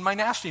happy in my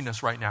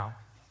nastiness right now.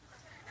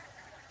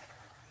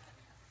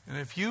 And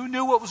if you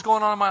knew what was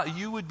going on in my life,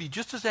 you would be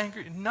just as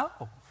angry. No.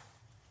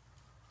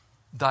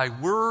 Thy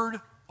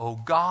word, O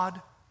God,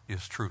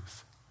 is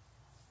truth.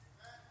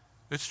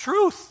 It's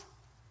truth.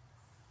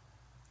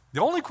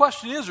 The only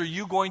question is, are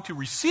you going to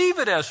receive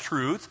it as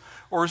truth,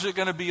 or is it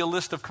going to be a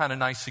list of kind of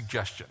nice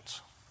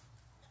suggestions?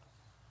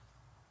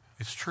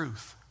 It's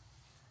truth.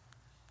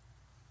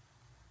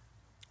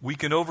 We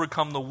can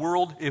overcome the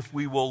world if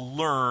we will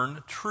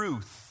learn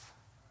truth.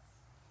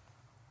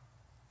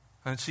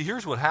 And see,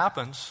 here's what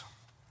happens.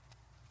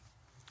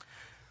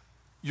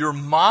 Your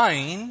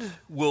mind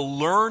will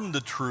learn the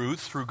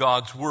truth through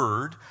God's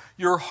Word.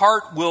 Your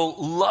heart will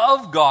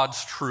love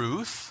God's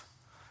truth.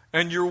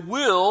 And your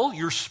will,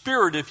 your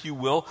spirit, if you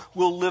will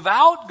live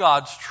out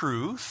God's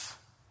truth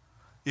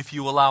if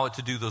you allow it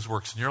to do those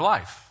works in your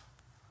life.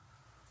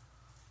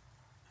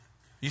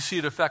 You see,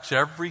 it affects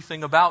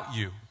everything about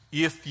you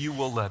if you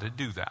will let it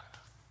do that.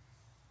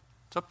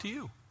 It's up to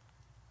you.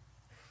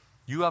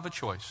 You have a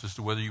choice as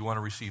to whether you want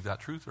to receive that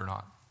truth or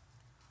not.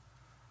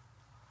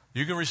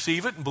 You can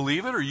receive it and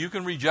believe it, or you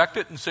can reject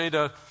it and say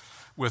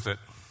with it,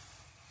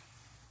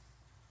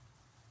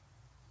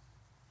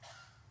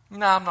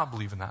 no, I'm not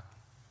believing that.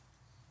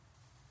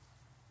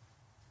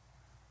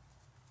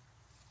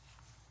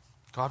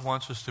 God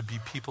wants us to be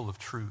people of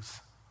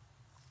truth.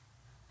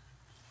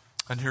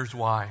 And here's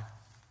why.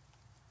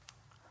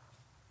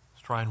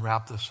 Let's try and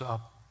wrap this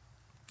up.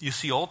 You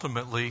see,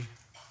 ultimately,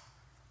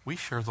 we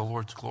share the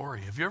Lord's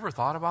glory. Have you ever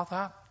thought about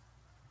that?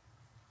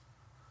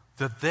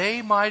 That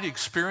they might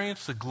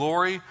experience the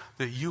glory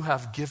that you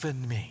have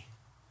given me.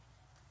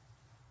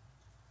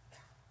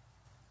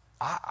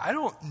 I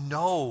don't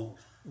know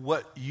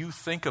what you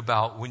think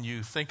about when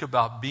you think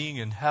about being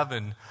in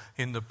heaven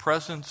in the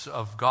presence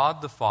of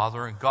God the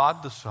Father and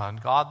God the Son,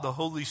 God the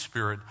Holy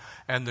Spirit,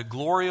 and the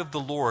glory of the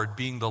Lord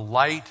being the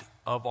light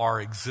of our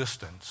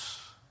existence.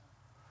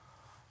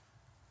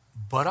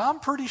 But I'm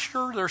pretty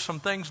sure there's some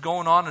things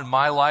going on in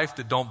my life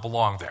that don't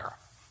belong there.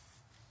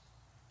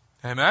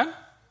 Amen?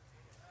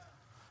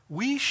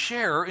 We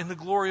share in the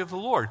glory of the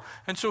Lord.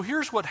 And so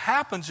here's what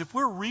happens if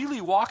we're really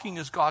walking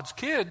as God's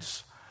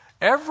kids.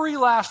 Every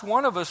last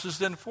one of us is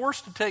then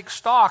forced to take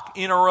stock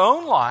in our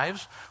own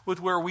lives with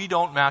where we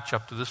don't match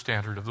up to the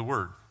standard of the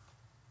Word.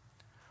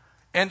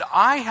 And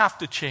I have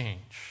to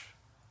change.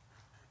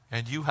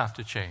 And you have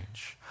to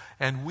change.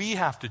 And we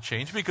have to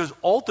change because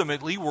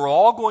ultimately we're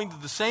all going to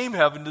the same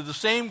heaven, to the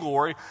same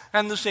glory,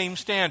 and the same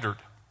standard.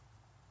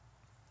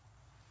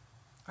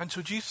 And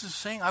so Jesus is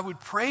saying, I would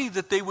pray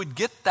that they would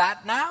get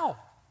that now.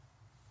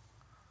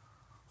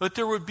 That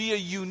there would be a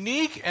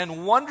unique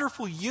and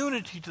wonderful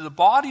unity to the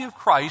body of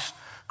Christ.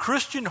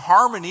 Christian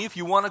harmony, if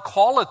you want to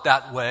call it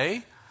that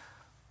way,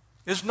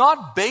 is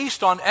not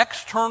based on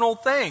external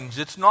things.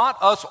 It's not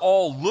us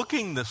all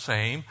looking the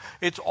same.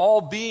 It's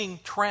all being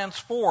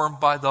transformed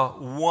by the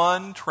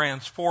one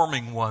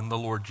transforming one, the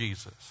Lord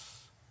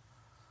Jesus,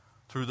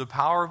 through the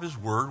power of His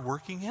Word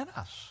working in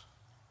us.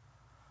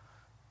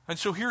 And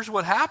so here's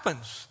what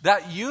happens.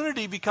 That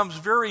unity becomes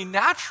very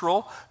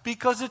natural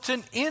because it's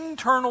an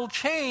internal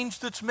change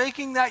that's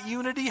making that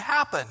unity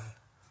happen.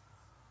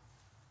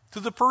 To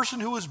the person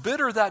who is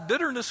bitter, that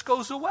bitterness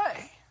goes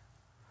away.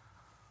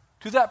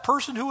 To that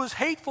person who is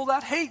hateful,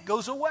 that hate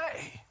goes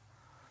away.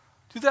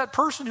 To that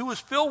person who is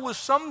filled with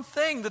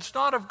something that's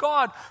not of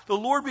God, the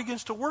Lord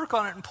begins to work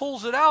on it and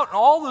pulls it out. And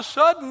all of a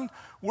sudden,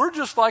 we're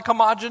just like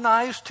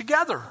homogenized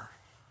together.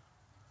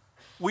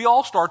 We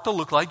all start to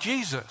look like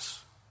Jesus.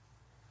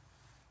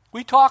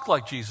 We talk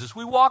like Jesus.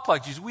 We walk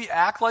like Jesus. We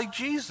act like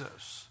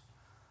Jesus.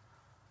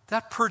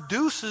 That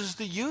produces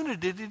the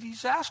unity that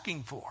He's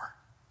asking for.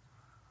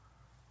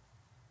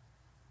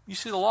 You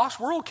see, the lost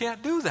world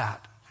can't do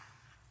that.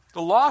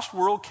 The lost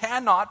world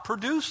cannot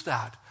produce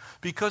that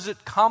because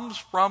it comes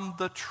from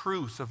the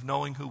truth of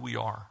knowing who we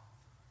are.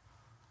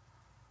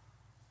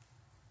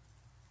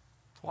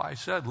 That's why I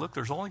said, look,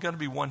 there's only going to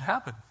be one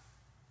heaven.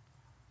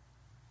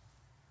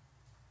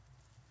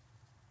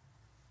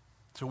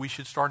 So we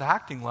should start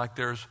acting like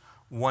there's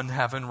one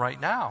heaven right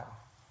now.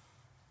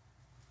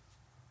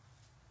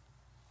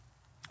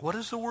 What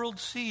does the world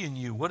see in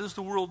you? What does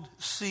the world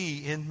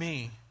see in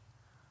me?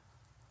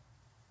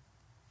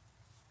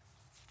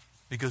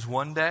 Because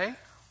one day,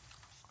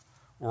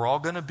 we're all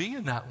going to be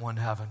in that one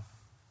heaven.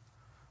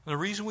 And the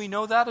reason we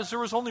know that is there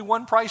was only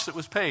one price that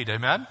was paid.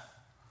 Amen?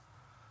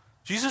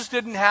 Jesus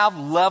didn't have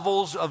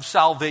levels of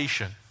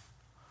salvation.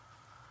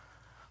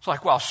 It's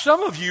like, well,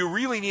 some of you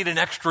really need an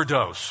extra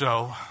dose,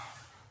 so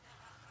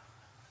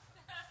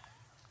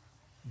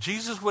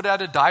Jesus would have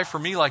to die for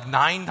me like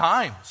 9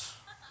 times.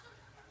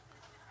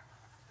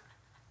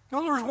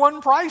 No, there was one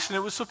price and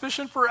it was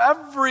sufficient for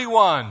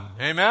everyone.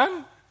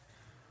 Amen?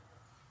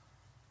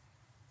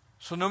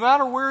 So no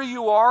matter where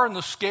you are in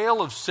the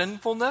scale of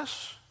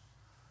sinfulness,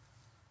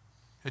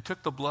 it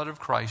took the blood of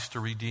Christ to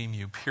redeem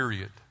you,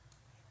 period.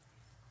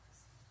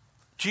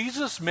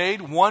 Jesus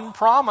made one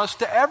promise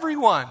to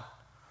everyone.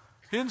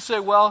 He didn't say,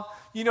 well,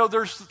 you know,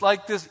 there's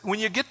like this, when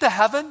you get to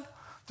heaven,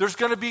 there's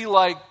going to be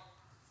like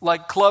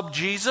Club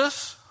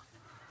Jesus,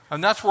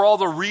 and that's where all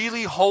the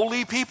really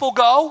holy people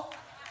go.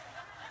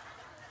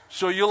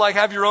 So you'll like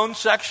have your own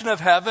section of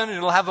heaven, and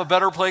it'll have a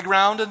better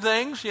playground and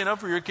things, you know,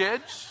 for your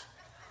kids.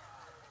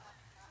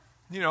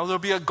 You know, there'll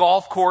be a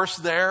golf course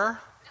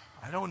there.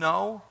 I don't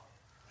know.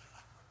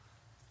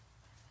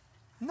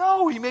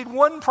 No, He made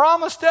one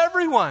promise to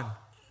everyone.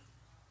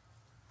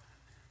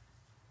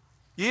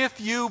 If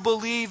you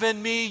believe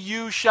in me,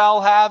 you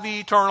shall have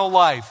eternal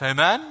life.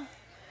 Amen?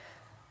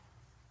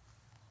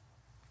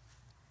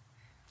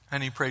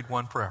 And He prayed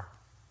one prayer.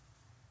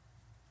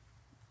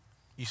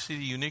 You see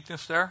the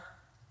uniqueness there?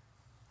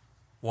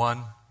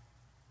 One.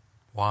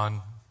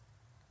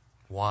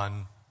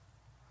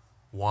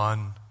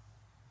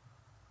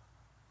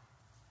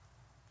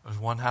 There's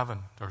one heaven.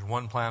 There's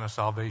one plan of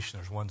salvation.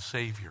 There's one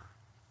Savior.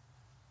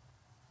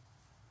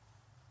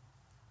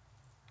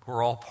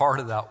 We're all part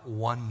of that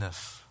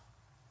oneness.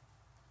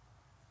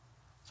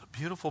 It's a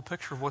beautiful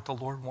picture of what the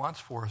Lord wants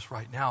for us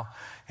right now.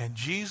 And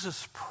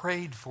Jesus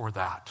prayed for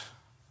that.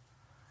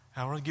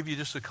 And I want to give you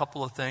just a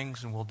couple of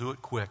things, and we'll do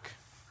it quick.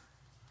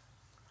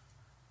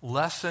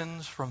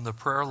 Lessons from the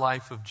prayer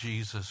life of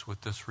Jesus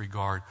with this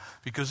regard.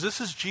 Because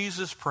this is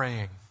Jesus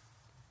praying.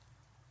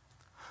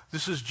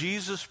 This is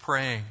Jesus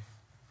praying.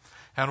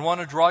 And I want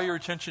to draw your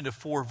attention to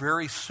 4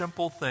 very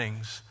simple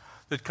things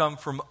that come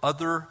from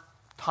other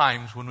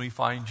times when we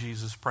find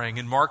Jesus praying.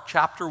 In Mark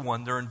chapter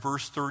 1, they're in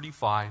verse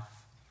 35.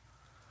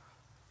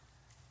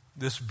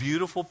 This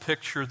beautiful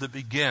picture that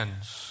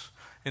begins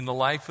in the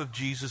life of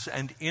Jesus.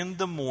 And in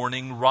the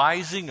morning,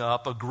 rising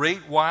up a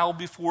great while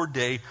before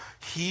day,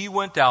 He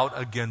went out,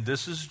 again,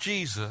 this is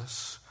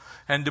Jesus,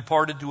 and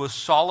departed to a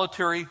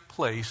solitary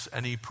place,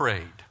 and He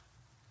prayed.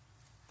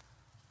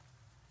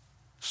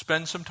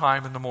 spend some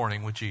time in the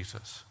morning with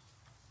Jesus,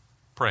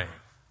 praying.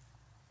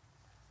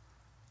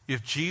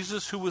 If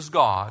Jesus, who was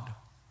God,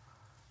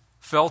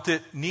 felt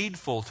it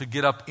needful to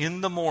get up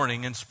in the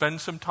morning and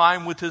spend some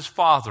time with his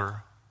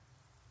Father,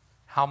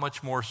 how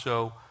much more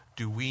so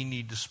do we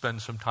need to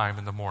spend some time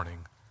in the morning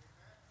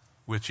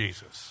with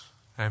Jesus?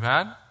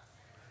 Amen?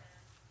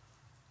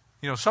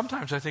 You know,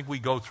 sometimes I think we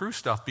go through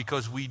stuff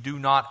because we do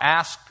not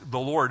ask the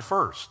Lord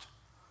first.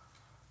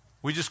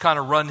 We just kind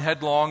of run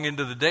headlong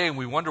into the day and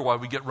we wonder why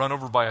we get run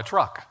over by a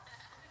truck.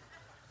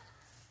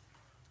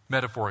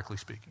 Metaphorically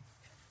speaking.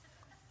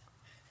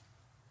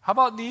 How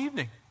about in the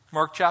evening?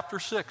 Mark chapter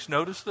 6.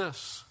 Notice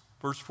this.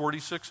 Verse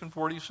 46 and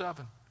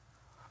 47.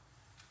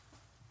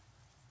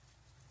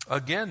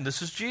 Again,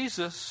 this is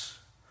Jesus.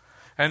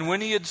 And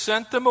when he had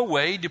sent them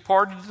away, he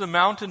departed to the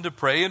mountain to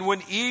pray. And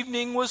when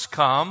evening was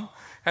come,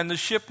 and the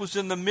ship was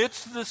in the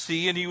midst of the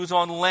sea, and he was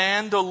on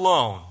land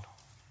alone.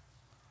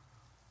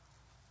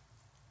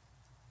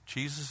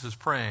 Jesus is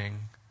praying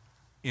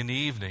in the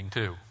evening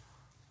too.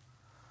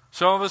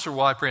 Some of us are,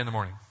 well, I pray in the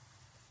morning.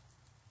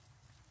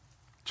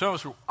 Some of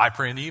us are, I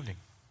pray in the evening.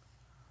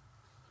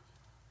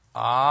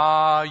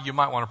 You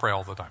might want to pray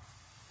all the time.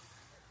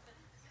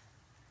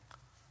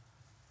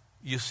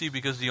 You see,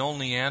 because the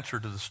only answer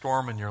to the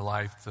storm in your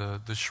life,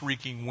 the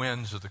shrieking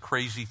winds of the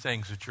crazy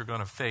things that you're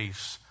going to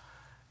face,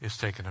 is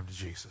taking them to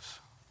Jesus.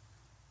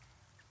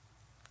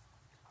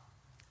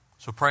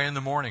 So pray in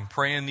the morning,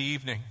 pray in the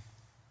evening.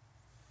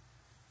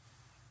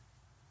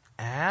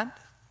 And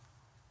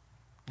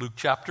Luke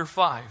chapter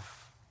 5.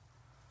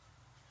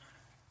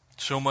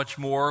 So much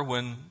more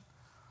when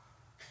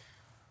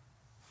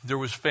there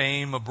was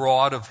fame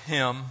abroad of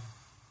him,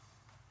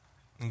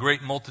 and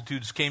great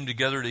multitudes came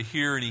together to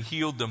hear, and he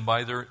healed them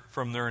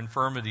from their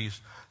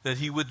infirmities, that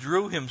he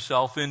withdrew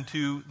himself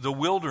into the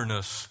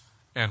wilderness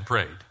and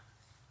prayed.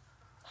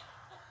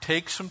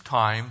 Take some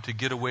time to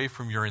get away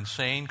from your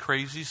insane,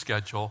 crazy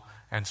schedule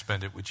and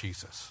spend it with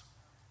Jesus.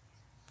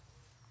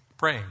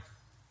 Praying.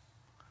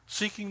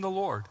 Seeking the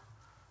Lord.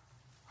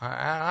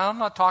 I'm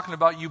not talking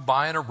about you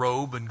buying a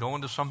robe and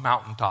going to some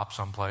mountaintop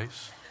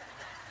someplace.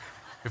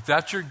 If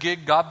that's your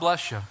gig, God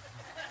bless you.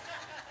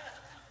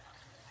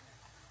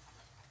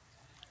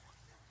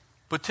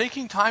 But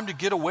taking time to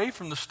get away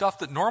from the stuff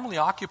that normally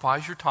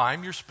occupies your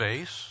time, your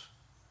space,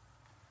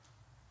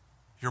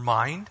 your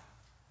mind.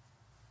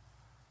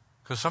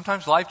 Because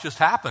sometimes life just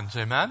happens,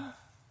 amen?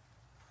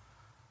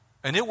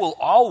 And it will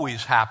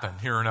always happen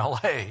here in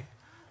L.A.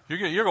 You're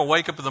going to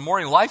wake up in the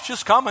morning, life's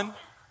just coming.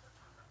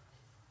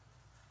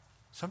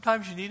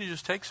 Sometimes you need to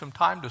just take some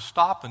time to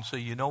stop and say,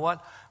 you know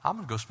what? I'm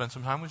going to go spend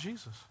some time with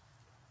Jesus.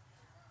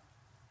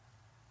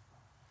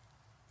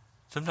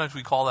 Sometimes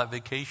we call that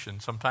vacation.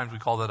 Sometimes we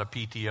call that a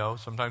PTO.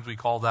 Sometimes we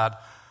call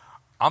that,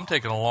 I'm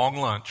taking a long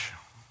lunch.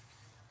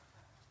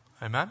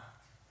 Amen?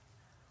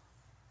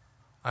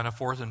 And a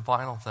fourth and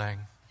final thing.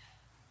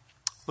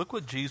 Look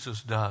what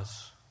Jesus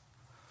does.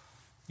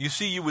 You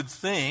see, you would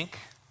think,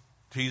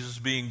 Jesus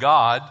being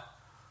God,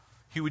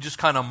 he would just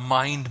kind of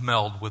mind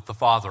meld with the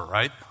Father,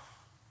 right?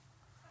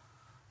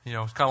 You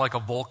know, it's kind of like a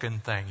Vulcan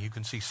thing. You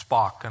can see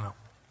Spock kind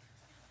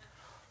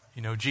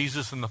of,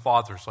 Jesus and the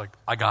Father's like,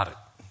 I got it.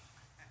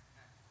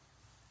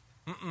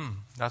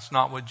 That's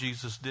not what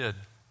Jesus did.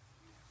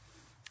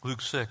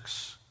 Luke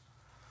 6.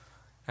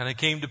 And it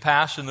came to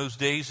pass in those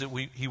days that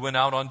he went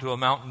out onto a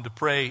mountain to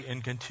pray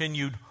and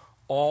continued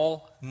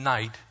all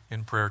night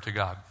in prayer to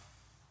God.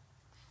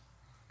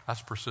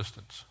 That's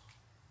persistence.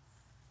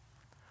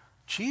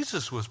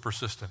 Jesus was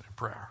persistent in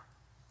prayer.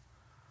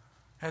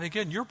 And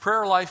again, your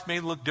prayer life may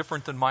look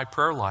different than my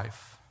prayer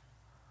life,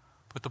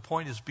 but the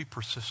point is be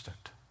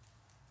persistent.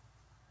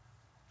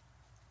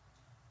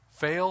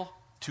 Fail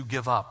to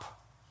give up.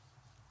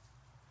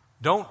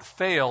 Don't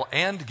fail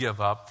and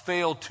give up.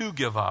 Fail to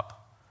give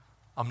up.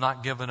 I'm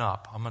not giving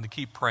up. I'm going to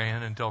keep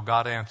praying until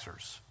God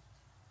answers.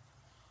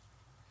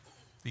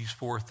 These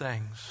four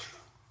things: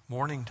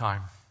 morning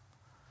time,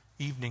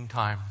 evening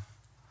time,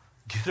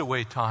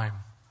 getaway time,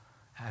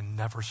 and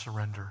never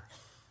surrender.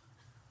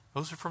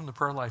 Those are from the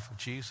prayer life of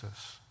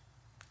Jesus.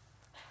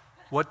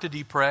 What did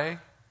he pray?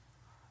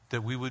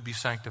 That we would be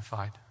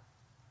sanctified,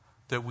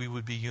 that we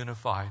would be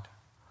unified,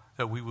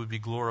 that we would be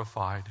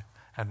glorified,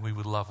 and we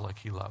would love like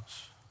he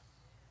loves.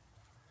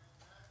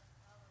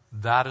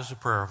 That is a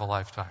prayer of a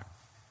lifetime.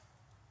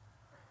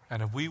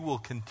 And if we will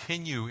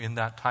continue in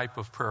that type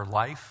of prayer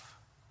life,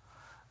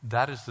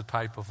 that is the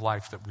type of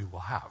life that we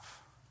will have.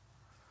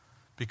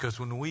 Because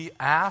when we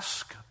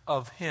ask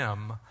of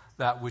him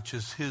that which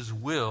is his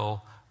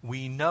will,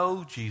 we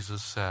know,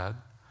 Jesus said,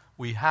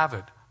 we have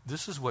it.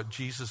 This is what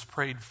Jesus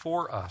prayed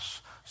for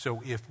us.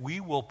 So if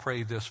we will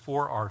pray this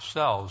for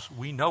ourselves,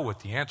 we know what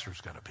the answer is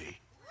going to be.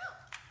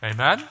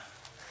 Amen?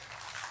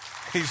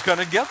 He's going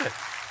to give it.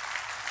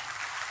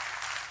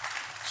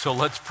 So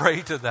let's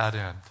pray to that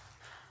end.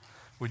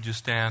 Would you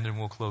stand and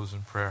we'll close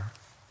in prayer?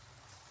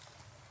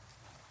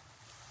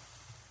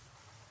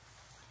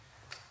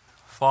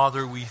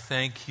 Father, we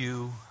thank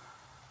you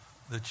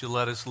that you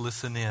let us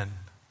listen in.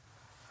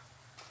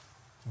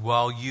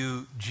 while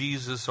you,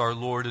 Jesus, our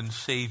Lord and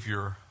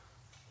Savior,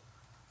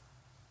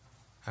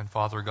 and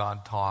Father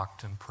God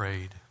talked and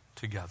prayed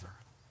together.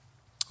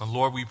 And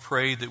Lord, we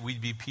pray that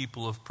we'd be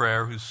people of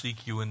prayer who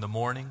seek you in the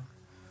morning,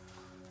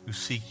 who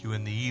seek you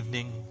in the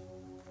evening,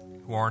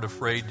 who aren't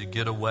afraid to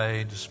get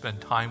away and to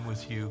spend time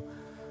with you,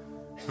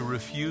 who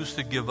refuse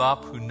to give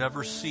up, who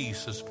never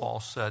cease, as Paul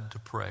said, to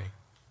pray.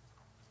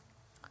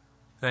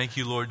 Thank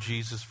you, Lord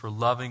Jesus, for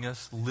loving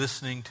us,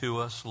 listening to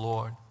us,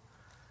 Lord.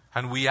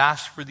 And we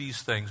ask for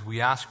these things. We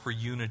ask for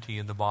unity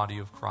in the body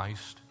of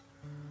Christ.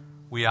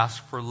 We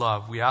ask for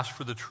love. We ask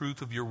for the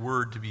truth of your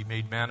word to be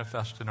made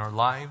manifest in our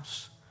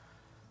lives.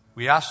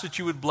 We ask that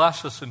you would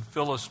bless us and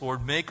fill us,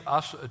 Lord. Make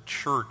us a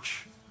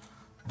church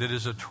that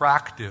is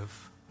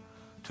attractive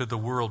to the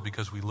world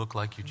because we look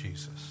like you,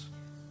 Jesus.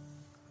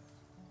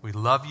 We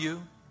love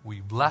you.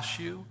 We bless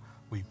you.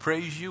 We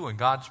praise you. And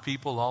God's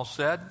people all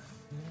said,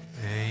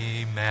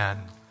 amen.